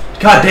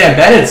 God damn,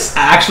 Bandit's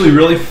actually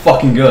really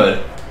fucking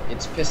good.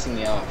 It's pissing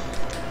me off.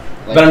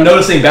 Like, But I'm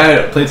noticing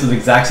Bandit plays with the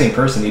exact same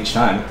person each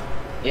time.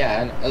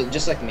 yeah, and,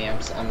 just like me, I'm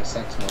a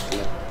sentinel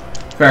too.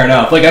 Fair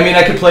enough. Like, I mean,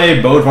 I could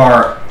play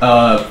Bodvar,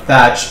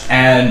 Thatch,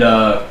 and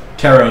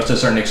Taros to a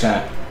certain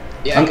extent.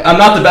 Yeah, I'm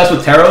not the best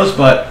with Taros,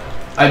 but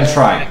I'm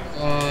trying.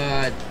 Oh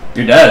my god,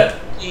 You're dead.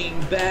 you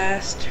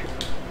bastard.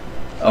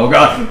 Oh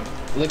god.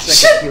 Looks like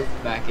Shit. I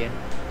peeled back in.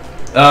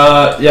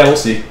 Yeah, we'll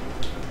see.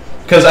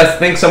 Because I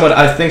think someone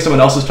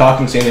else is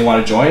talking, saying they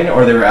want to join,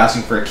 or they were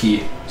asking for a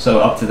key. So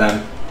up to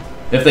them.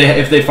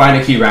 If they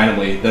find a key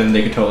randomly, then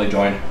they could totally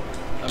join.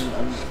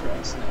 I'm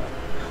depressed now.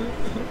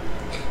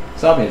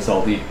 Stop being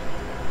salty.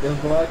 The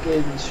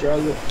fucking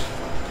struggle.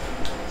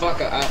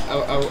 Fuck,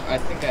 I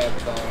think I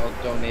have I'll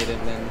donate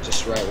and then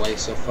just write why you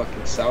so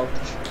fucking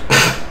selfish.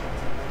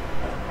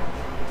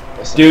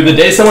 Dude, the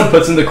day someone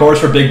puts in the chorus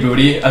for Big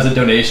Booty as a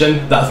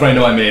donation, that's when I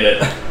know I made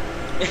it.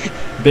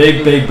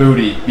 Big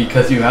booty,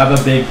 because you have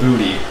a big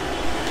booty.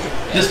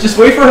 Just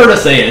wait for her to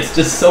say it. It's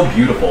just so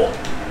beautiful.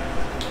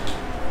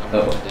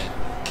 Oh.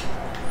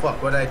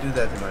 Fuck, why did I do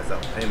that to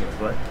myself? Anyways,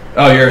 what?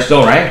 Oh, you're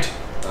still ranked?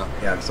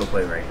 Yeah, I'm still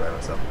playing ranked by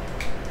myself.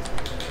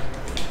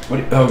 What?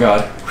 Oh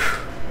god.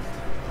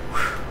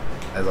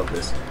 I love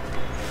this.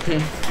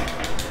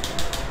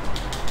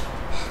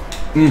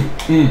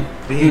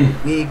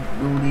 Big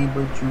booty,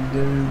 but you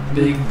good.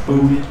 Big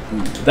booty.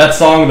 That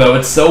song though,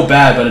 it's so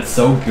bad, but it's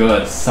so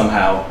good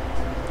somehow.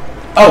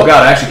 Oh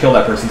god, I actually killed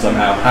that person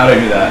somehow. How did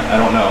I do that? I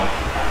don't know.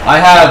 I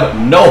have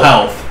no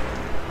health.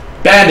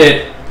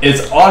 Bandit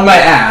is on my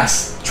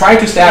ass, trying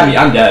to stab me.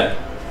 I'm dead.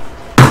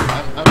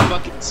 I'm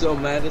fucking so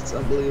mad, it's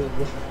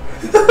unbelievable.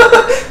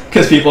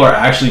 Because people are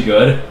actually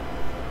good.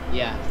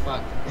 Yeah,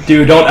 fuck.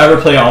 Dude, don't ever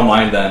play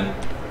online then.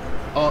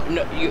 Oh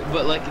no,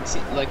 but like it's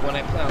like when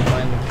I play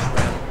online with this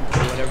round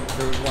or whatever,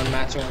 there was one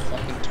match I went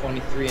fucking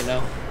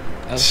 23-0.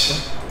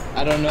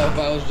 I don't know if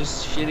I was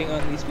just shitting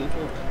on these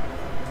people.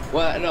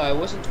 Well, no, I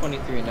wasn't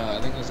 23-0.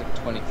 I think it was like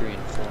 23-4.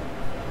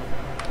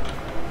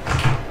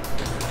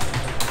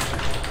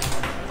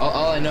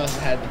 All I know is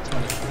I had the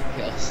 23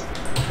 kills,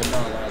 but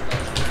not a lot of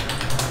that.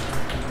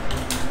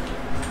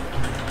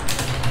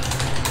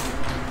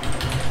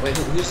 Wait,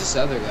 who's this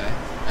other guy?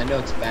 I know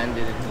it's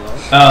Bandit and who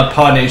else?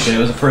 Pod Nation. It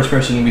was the first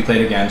person we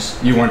played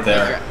against. You weren't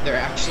there. They're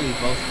actually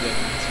both good.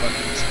 It's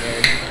fucking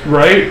scary.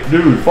 Right?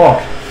 Dude,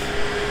 fuck.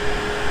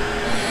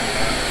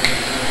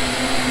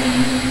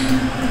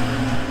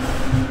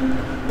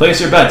 Place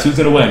your bets. Who's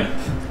gonna win?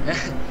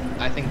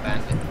 I think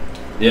Bandit.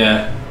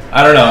 Yeah.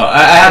 I don't know.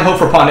 I have hope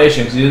for Pod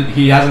Nation because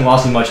he hasn't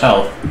lost as much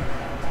health.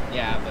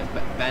 Yeah, but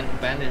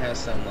Bandit has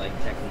some like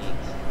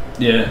techniques.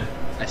 Yeah.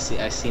 I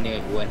seen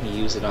it when he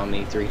used it on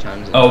me 3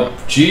 times. Oh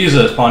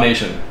Jesus, Pawn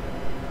Nation.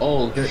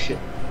 Oh shit.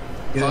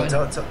 Yo,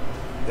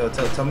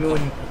 tell me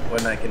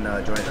when I can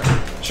join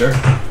them. Sure.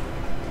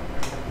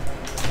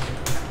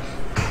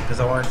 Because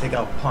I want to take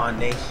out Pawn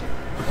Nation.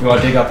 You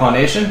want to take out Pawn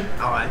Nation?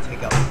 I want to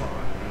take out Pawn Nation.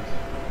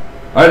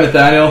 All right,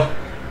 Nathaniel.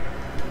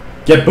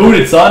 Get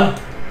booted, son.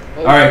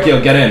 Oh, All right, Keel,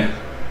 get in.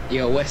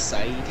 Yo, West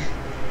Side.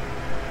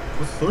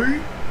 What's three?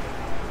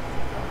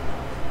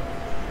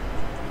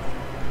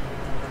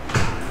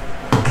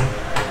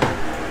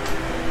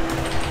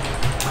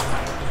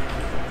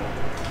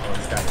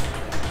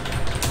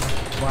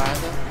 Why the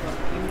fuck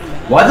you?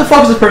 Why the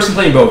fuck is this person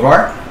playing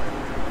Bovar?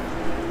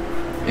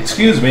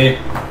 Excuse me.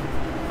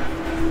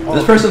 Oh,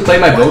 This person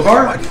playing my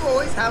Bovar? Why do you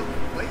always have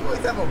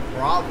a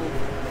problem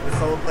with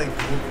someone playing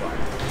Bovar?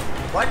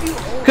 Why do you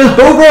always... Because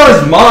Bovar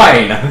is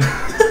mine!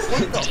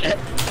 What the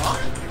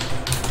fuck?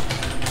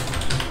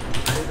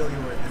 I didn't know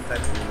you were in this type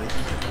of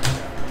relationship.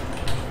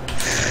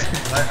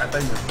 I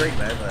thought you were straight,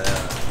 man, but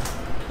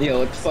Yo,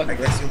 what the fuck? I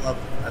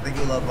think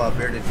you love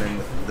bearded men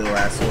with little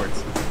ass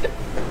swords.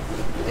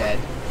 Dead.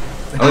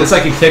 At least I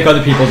can kick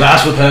other people's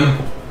ass with him.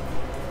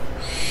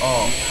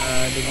 Oh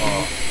man.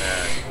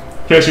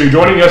 Okay, so you're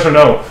joining, yes or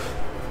no?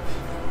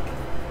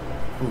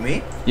 Who,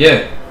 me?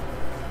 Yeah.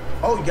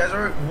 Oh, you guys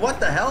are... What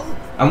the hell?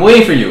 I'm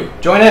waiting for you.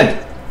 Join in.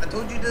 I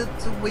told you to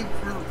wait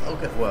for...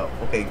 Okay, well,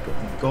 okay,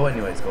 go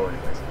anyways,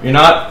 You're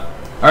not?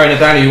 Alright,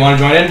 Nathaniel, you want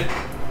to join in?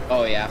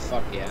 Oh yeah,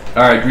 fuck yeah.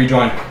 Alright,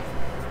 rejoin.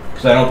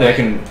 Because I don't think I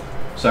can...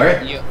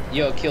 Sorry?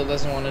 Yo, Kill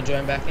doesn't want to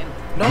join back in?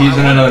 No, He's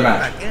in another join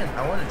match. Back in.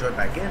 I want to join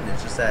back in.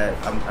 It's just that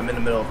I'm in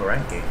the middle of a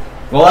rank game.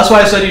 Well, that's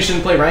why I said you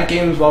shouldn't play ranked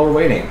games while we're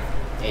waiting.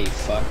 Hey,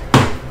 fuck.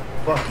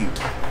 Fuck you.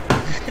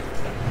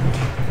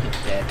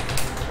 Dead.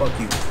 Fuck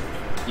you.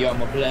 Yo,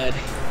 I'm a blood.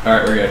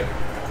 Alright, we're good.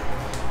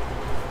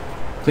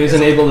 Please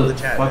Yes, enable the...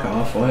 chat, Fuck man.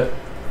 off, what?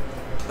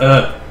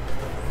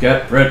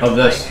 Get rid of I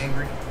this. ain't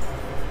angry.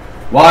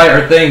 Why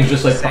are things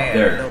just like Sad, a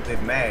there? little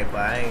bit mad, but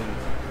I ain't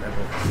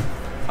never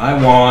I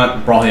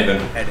want Brawlhaven.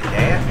 had a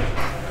dad.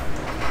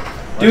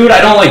 Dude,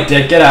 I don't like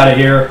dick. Get out of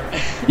here.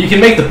 You can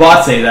make the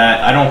bot say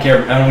that. I don't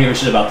care. I don't give a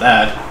shit about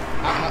that.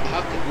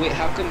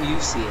 How come you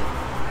see it?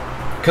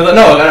 Cause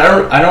no,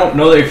 I don't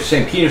know that if you're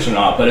saying penis or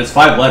not, but it's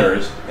 5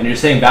 letters, and you're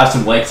saying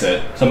Bastion likes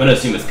it, so I'm gonna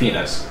assume it's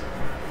penis.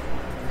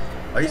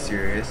 Are you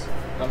serious?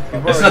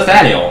 It's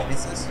Nathaniel.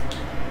 Jesus.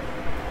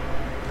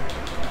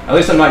 At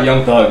least I'm not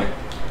Young Thug.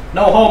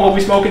 No homo,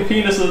 we smoking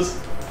penises.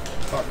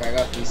 Fuck, I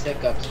got these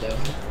hiccups though.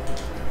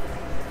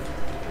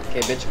 Okay,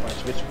 bitch punch.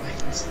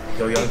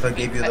 Yo, Young Thug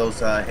gave you those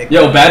hiccups.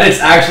 Yo, Bandit's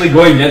actually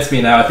going against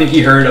me now. I think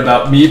he heard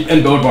about me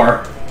and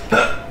Bodvar.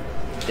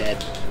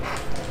 Dead.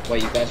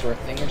 What, you guys were a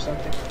thing or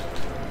something?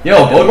 Yo,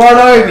 Bodvar and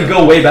I, we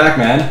go way back,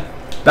 man.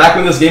 Back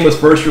when this game was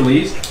first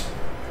released.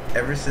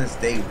 Ever since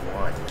day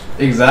 1.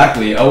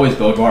 Exactly, always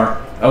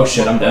Bodvar. Oh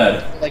shit, I'm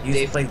dead. Like You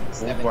used to Dave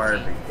play Bovar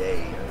every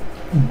day.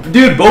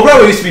 Dude,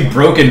 Bodvar used to be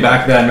broken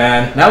back then,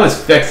 man. Now it's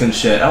fixed and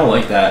shit. I don't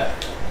like that.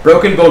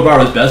 Broken Bodvar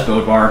was best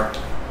Bodvar.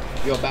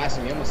 Yo,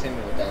 Bastion, you almost hit me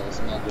with that. That's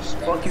not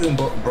disrespect. Fuck you and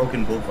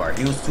Broken Bovar.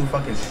 He was too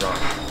fucking strong.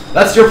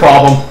 That's your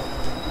problem.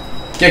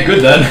 Get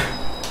good then.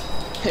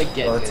 Get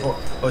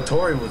good.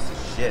 Tori was the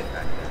shit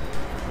back then.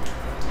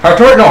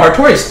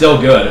 Hartori's still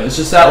good. It's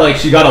just that like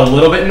she got a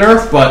little bit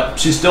nerfed, but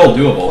she's still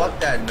doable. Fuck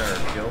that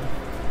nerf, yo.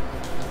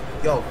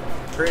 Yo,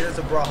 create us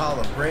a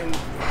Brawlhalla. Bring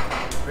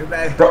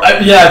back. Bro,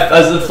 yeah,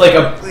 as if like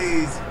a.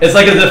 Please. It's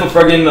like as if a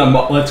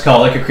friggin' let's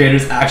call it, like a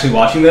creator's actually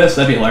watching this.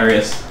 That'd be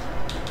hilarious.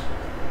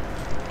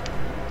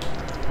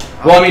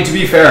 Well, I mean, to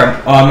be fair,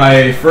 on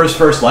my first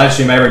live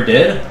stream I ever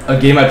did, a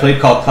game I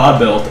played called Cloud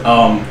Build,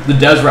 the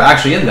devs were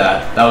actually in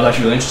that. That was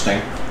actually really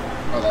interesting.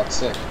 Oh, that's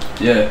sick.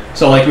 Yeah,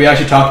 so like we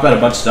actually talked about a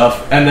bunch of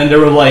stuff, and then there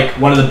were like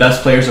one of the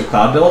best players of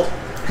Cloud Build,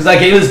 because that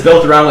game is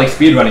built around like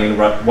speedrunning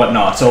and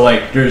whatnot, so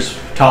like there's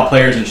top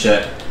players and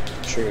shit.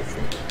 True.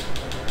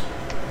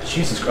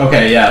 Jesus,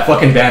 okay, yeah,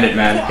 fucking Bandit,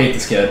 man, hate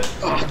this kid.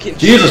 Fucking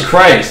Jesus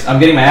Christ, I'm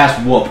getting my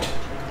ass whooped.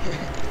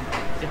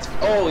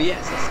 Oh,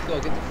 yes, let's go.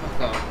 Get the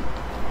fuck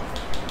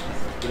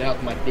out. Get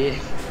out my dick.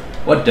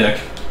 What dick?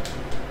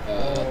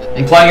 The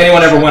Implying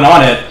anyone ever went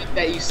on it.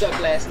 that you sucked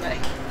last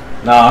night.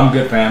 Nah, I'm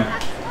good, fam.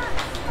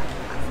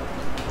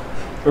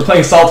 We're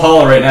playing Salt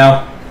Hollow right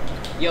now.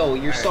 Yo,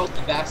 you're salty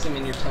Bastion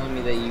and you're telling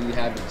me that you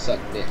haven't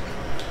sucked dick.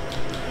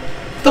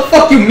 What the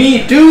fuck you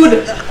mean,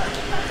 dude?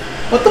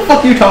 What the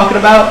fuck are you talking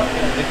about?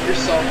 If you're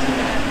salty,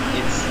 man,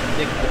 it's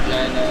dick,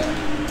 vagina,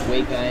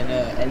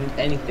 vagina,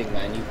 anything,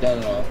 man. You've done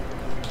it all.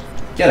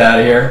 Get out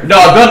of here. No,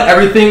 I've done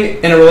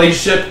everything in a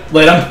relationship.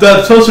 Like, I'm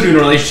supposed to do in a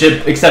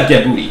relationship except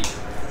get booty.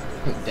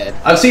 Dead.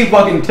 I've seen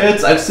fucking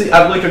tits.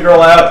 I've licked a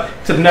girl out.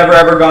 Except never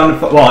ever gone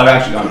to. Well, I've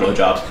actually gone to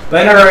blowjobs,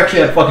 but I never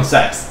actually had fucking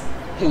sex.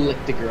 Who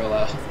licked the girl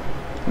out?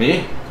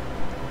 Me?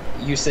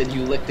 You said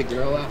you licked the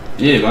girl out?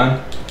 Yeah,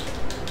 man.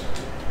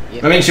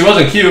 Yeah. I mean, she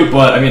wasn't cute,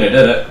 but I mean, I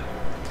did it.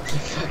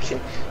 Fucking.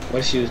 What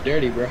if she was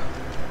dirty, bro?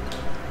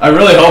 I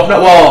really hope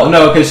not. Well,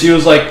 no, because she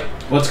was like,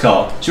 what's it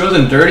called? She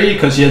wasn't dirty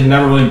because she had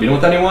never really been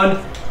with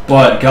anyone.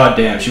 But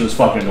goddamn, she was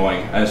fucking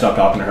annoying. I stopped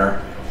talking to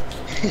her.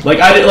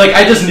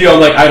 I just knew. I'm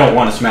like, I don't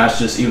want to smash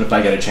this, even if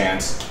I get a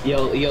chance.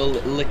 Yo,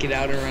 lick it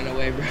out and run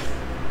away, bro.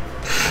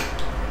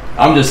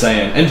 I'm just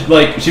saying. And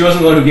like, she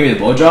wasn't the one who gave me the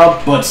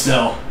blowjob, but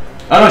still.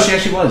 Oh no, she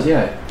actually was.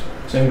 Yeah,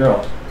 same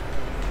girl.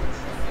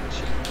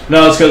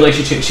 No, it's because like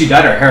she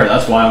dyed her hair.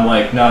 That's why I'm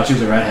like, no, she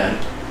was a redhead.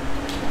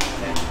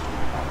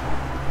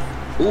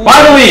 Ooh.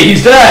 Finally,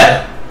 he's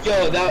dead.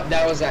 Yo,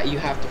 that was that. You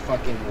have to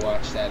fucking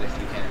watch that if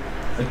you can.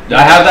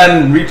 I have that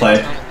in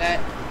replay.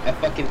 I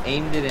fucking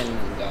aimed it and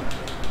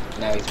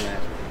now he's mad.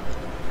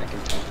 I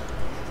can tell.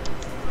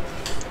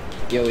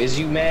 Yo, is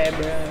you mad,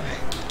 bro?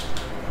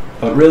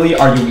 But really,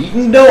 are you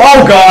eating? No.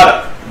 Oh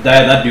god,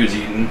 that dude's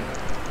eating.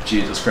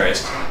 Jesus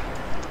Christ.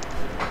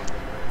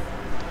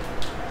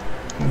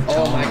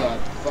 Oh my god,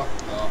 fuck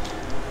off.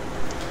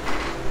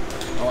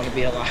 I want to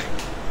be alive.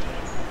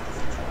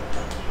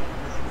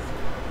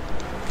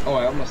 Oh,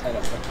 I almost had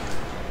a fucking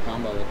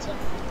combo with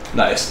something.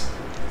 Nice.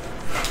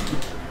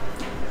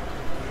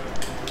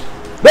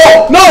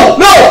 No! No!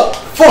 No!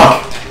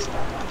 Fuck!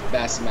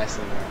 Best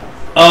messing.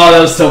 Oh,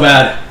 that was so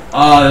bad.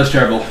 Oh, that was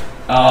terrible.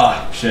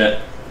 Ah, shit.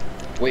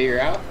 Wait,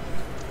 you're out?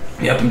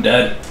 Yep, I'm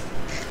dead.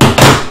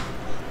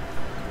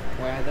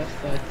 Where the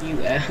fuck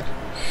you at?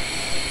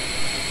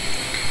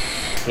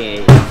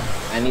 Hey,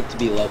 I need to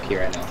be low-key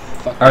right now.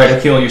 Fuck. Alright,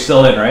 Akil, you're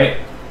still in, right?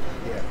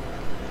 Yeah.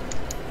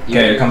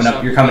 Okay, you're coming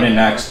up. You're coming in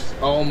next.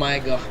 Oh my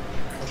god.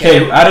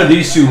 Okay, out of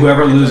these two,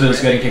 whoever loses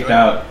is getting kicked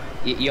out.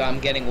 Yo, I'm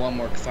getting one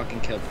more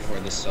fucking kill before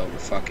this is over.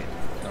 Fuck it.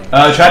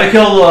 Try to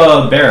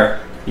kill Bear.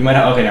 You might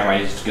not. Okay, never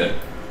mind. He's good.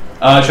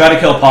 Try to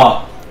kill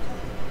Paw.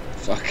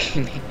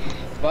 Fucking.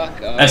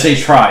 Fuck off. I say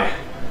try.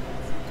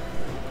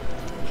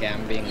 Okay,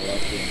 I'm being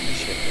low-key in this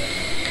shit right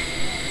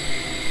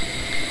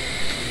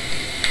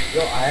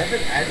Yo, I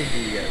haven't added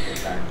you yet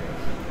this time.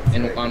 now.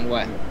 And on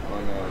what?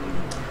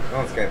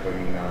 On Skype, I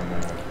mean on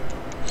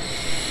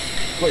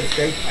wait,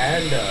 Skype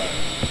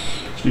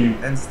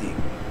and Steam.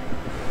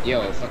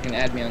 Yo, fucking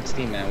add me on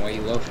Steam, man. Why are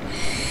you loafing?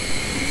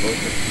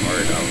 Both are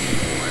hard out.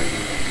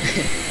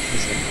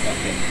 He's like,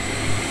 fucking.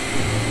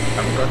 I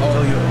forgot to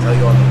tell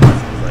you on the bus.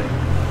 I was like,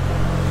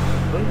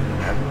 don't even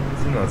have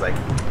it. You know, it's like,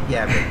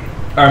 yeah, man.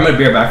 Alright, I'm gonna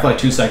be right back for like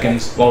 2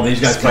 seconds while these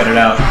guys fight it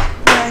out.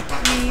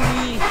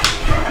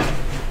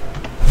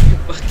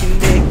 Fucking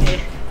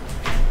dick.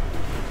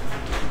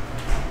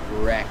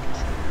 Wrecked.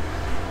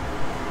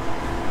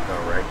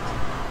 Got wrecked.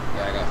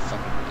 Yeah, I got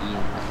fucking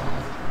eaten.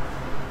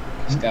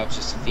 This guy was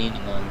just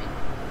fiending on me.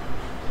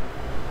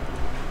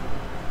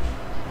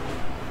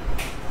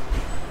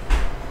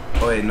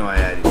 Oh wait, no, I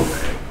added you.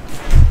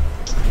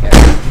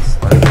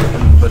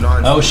 Yeah. But not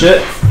on Oh Steam.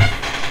 shit.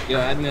 Yo,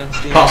 add me on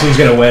Steam. Possum's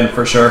gonna win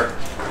for sure.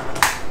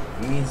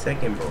 Give me a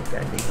second, bro.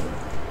 God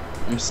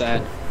damn. I'm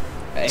sad.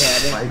 Hey,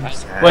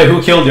 Wait,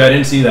 who killed you? I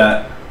didn't see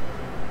that.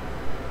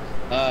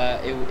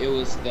 It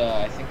was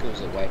I think it was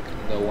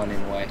the one in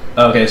white.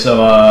 Okay, so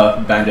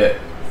Bandit.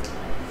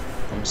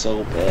 I'm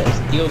so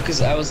pissed. Yo,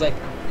 cause I was like,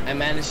 I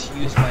managed to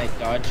use my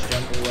dodge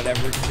jump or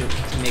whatever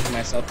to make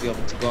myself be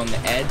able to go on the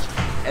edge,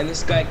 and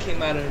this guy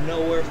came out of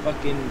nowhere,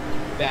 fucking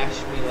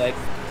bashed me like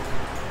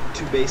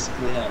to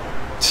basically hell.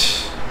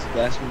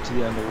 Blast me to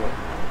the underworld.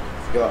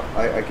 Yo,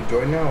 I can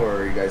join now, or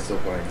are you guys still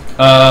playing?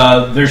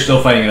 They're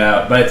still fighting it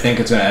out, but I think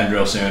it's gonna end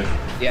real soon.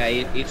 Yeah,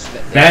 it's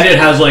Bandit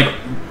has like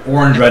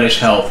orange reddish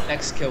health.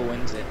 Next kill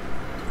wins it.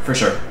 For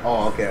sure.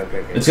 Oh, okay.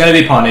 It's gonna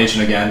be Pawn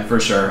Nation again, for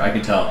sure, I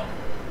can tell.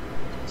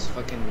 It's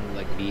fucking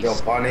like beast. Yo,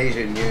 Pawn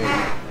Asian, you.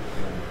 Oh,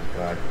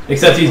 God.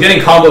 Except he's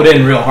getting comboed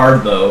in real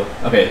hard though.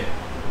 Okay,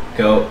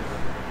 go.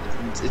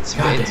 It's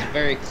Goddamn.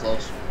 very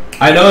close.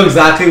 I know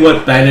exactly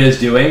what Bandit is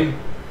doing.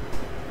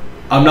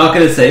 I'm not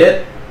gonna say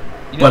it,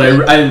 You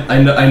know, but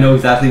I know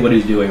exactly what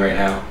he's doing right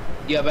now.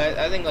 Yeah, but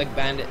I think like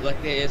Bandit,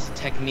 like there is a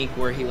technique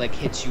where he like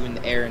hits you in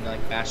the air and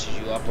like bashes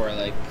you up, or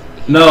like.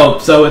 No,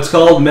 so it's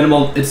called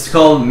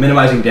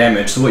minimizing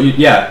damage. So what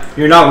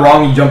you're not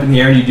wrong. You jump in the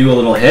air and you do a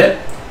little hit.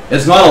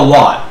 It's not a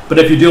lot, but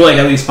if you do like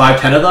at least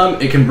 5-10 of them,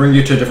 it can bring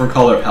you to a different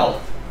color of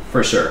health,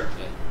 for sure.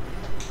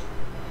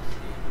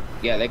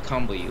 Yeah, they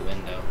combo you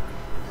in though.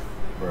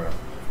 Bro.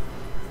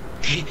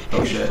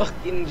 Oh shit!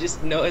 Fucking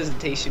just no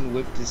hesitation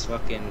whipped his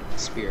fucking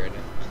spear at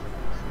him.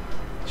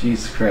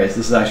 Jesus Christ,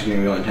 this is actually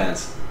gonna be real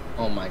intense.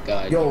 Oh my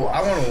god. Yo,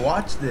 I want to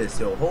watch this.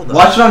 Yo, hold on.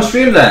 Watch it on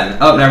stream then.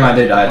 Oh, never mind,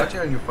 they died. Watch it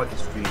on your fucking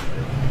stream. Man.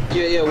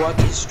 Yeah, watch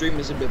the stream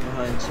is a bit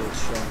behind, so it's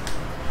strong.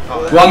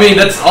 Oh, Well, I mean,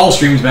 that's all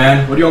streams,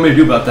 man. What do you want me to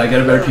do about that?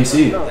 Get a better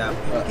PC. yeah,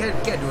 you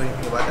can't do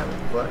anything about that.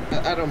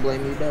 What? I don't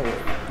blame you, don't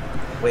worry.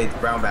 Wait, it's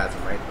brown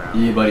bathroom, right?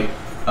 Brown. Yeah, buddy.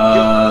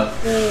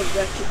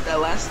 That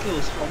last kill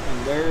was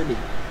fucking dirty.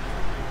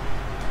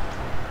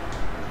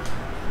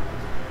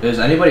 Is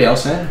anybody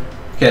else in?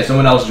 Okay,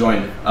 someone else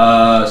joined.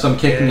 So I'm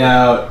kicking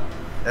out.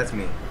 That's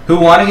me. Who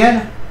won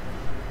again?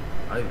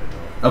 I don't even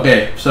know.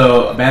 Okay,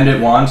 so Bandit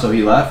won, so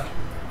he left.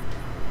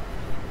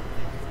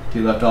 He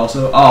left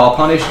also. Oh,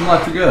 Pawn Nation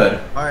left for good.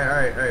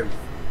 Alright.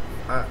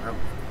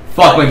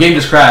 Fuck, my game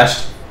just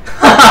crashed.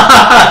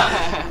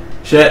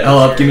 Shit,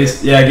 hold up, give me a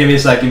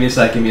sec. Yo,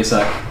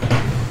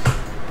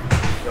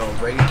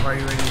 ready,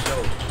 party, ready to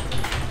go.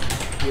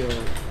 Yo,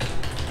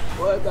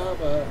 what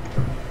the?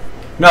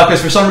 No,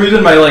 because for some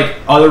reason my like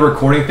other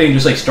recording thing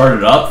just like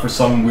started up for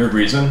some weird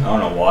reason. I don't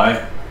know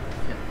why.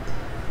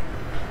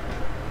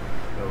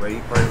 Yo,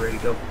 ready, party, ready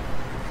to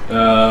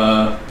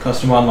go.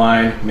 Custom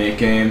online, make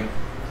game.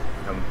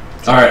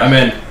 Alright, I'm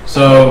in.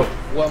 So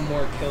One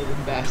more kill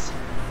than Bass.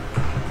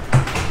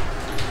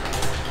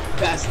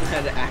 Bass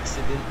had an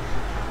accident.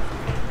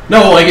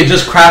 no, like it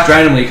just crashed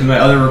randomly because my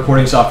other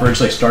recording software just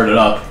like started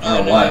up. I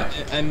don't know why.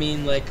 I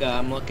mean, like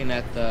I'm looking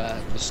at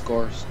the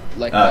scores,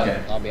 like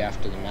Okay. I'll be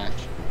after the match.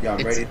 Yeah,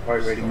 I'm ready,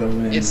 party, ready to go.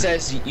 It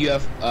says you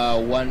have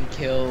 1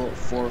 kill,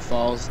 4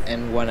 falls,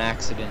 and 1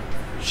 accident.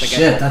 It's like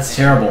Shit, that's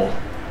terrible.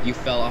 You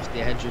fell off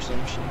the edge or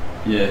some shit.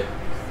 Yeah.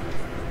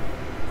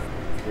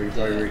 Ready,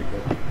 party, ready to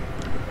go.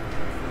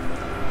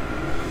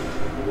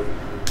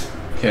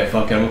 Okay,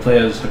 fuck it. I'm gonna play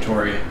as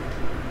Hattori.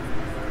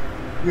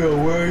 Yo,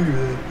 where are you,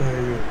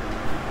 Nathaniel?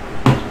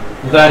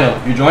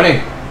 Nathaniel, you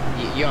joining?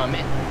 Yo, I'm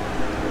in.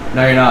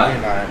 No, you're not.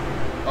 You're not.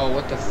 Oh,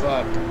 what the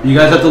fuck? You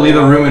guys have to leave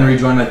the room and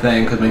rejoin my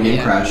thing because my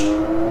game crashed.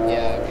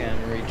 Yeah, okay,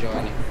 I'm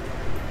rejoining.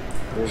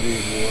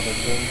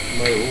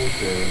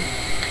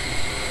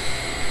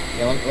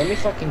 Yeah, let me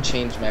fucking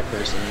change my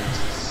person.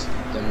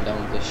 I'm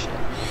done with this shit.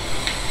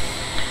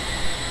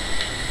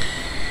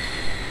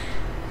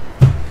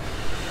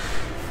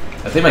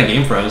 I think my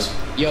game froze.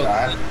 Yo,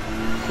 God.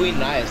 Queen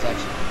Naya is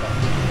actually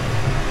fucked.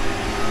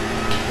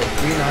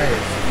 Queen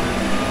Iris.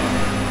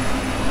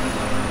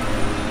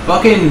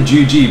 Fucking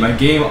GG, my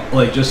game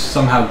like just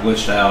somehow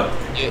glitched out.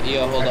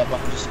 Yo, hold up,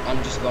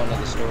 I'm just going to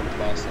the store to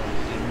buy something.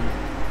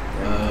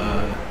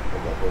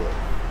 Hold up.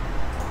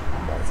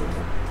 I'm buying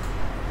something.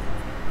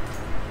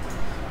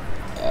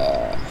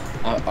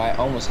 I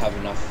almost have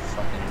enough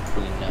fucking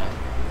Queen now.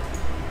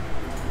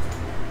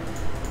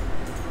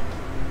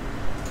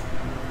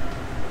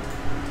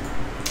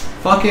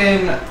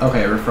 Fucking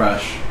okay,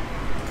 refresh.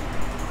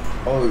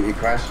 Oh, it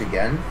crashed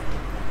again?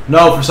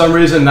 No, for some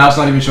reason now it's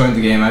not even showing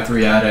the game. I have to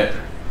re-add it.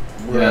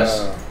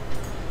 Yes.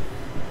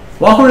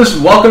 Welcome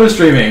to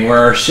streaming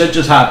where shit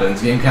just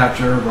happens. Game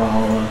capture,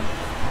 Brawlhalla.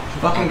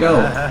 Fucking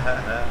go.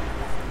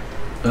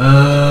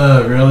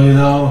 Really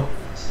though?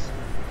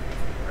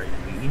 Are you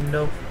eating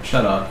though?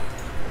 Shut up.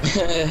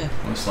 I'm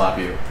gonna slap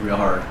you real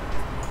hard.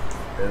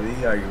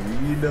 Really? Are you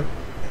eating though?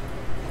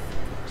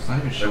 It's not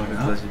even showing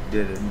up. Unless you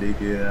did it,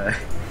 nigga.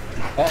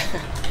 Yeah,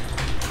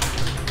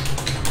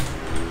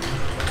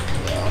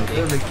 I'm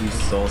gonna make you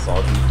so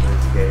salty for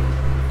this game.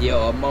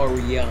 yo, I'm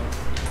already young.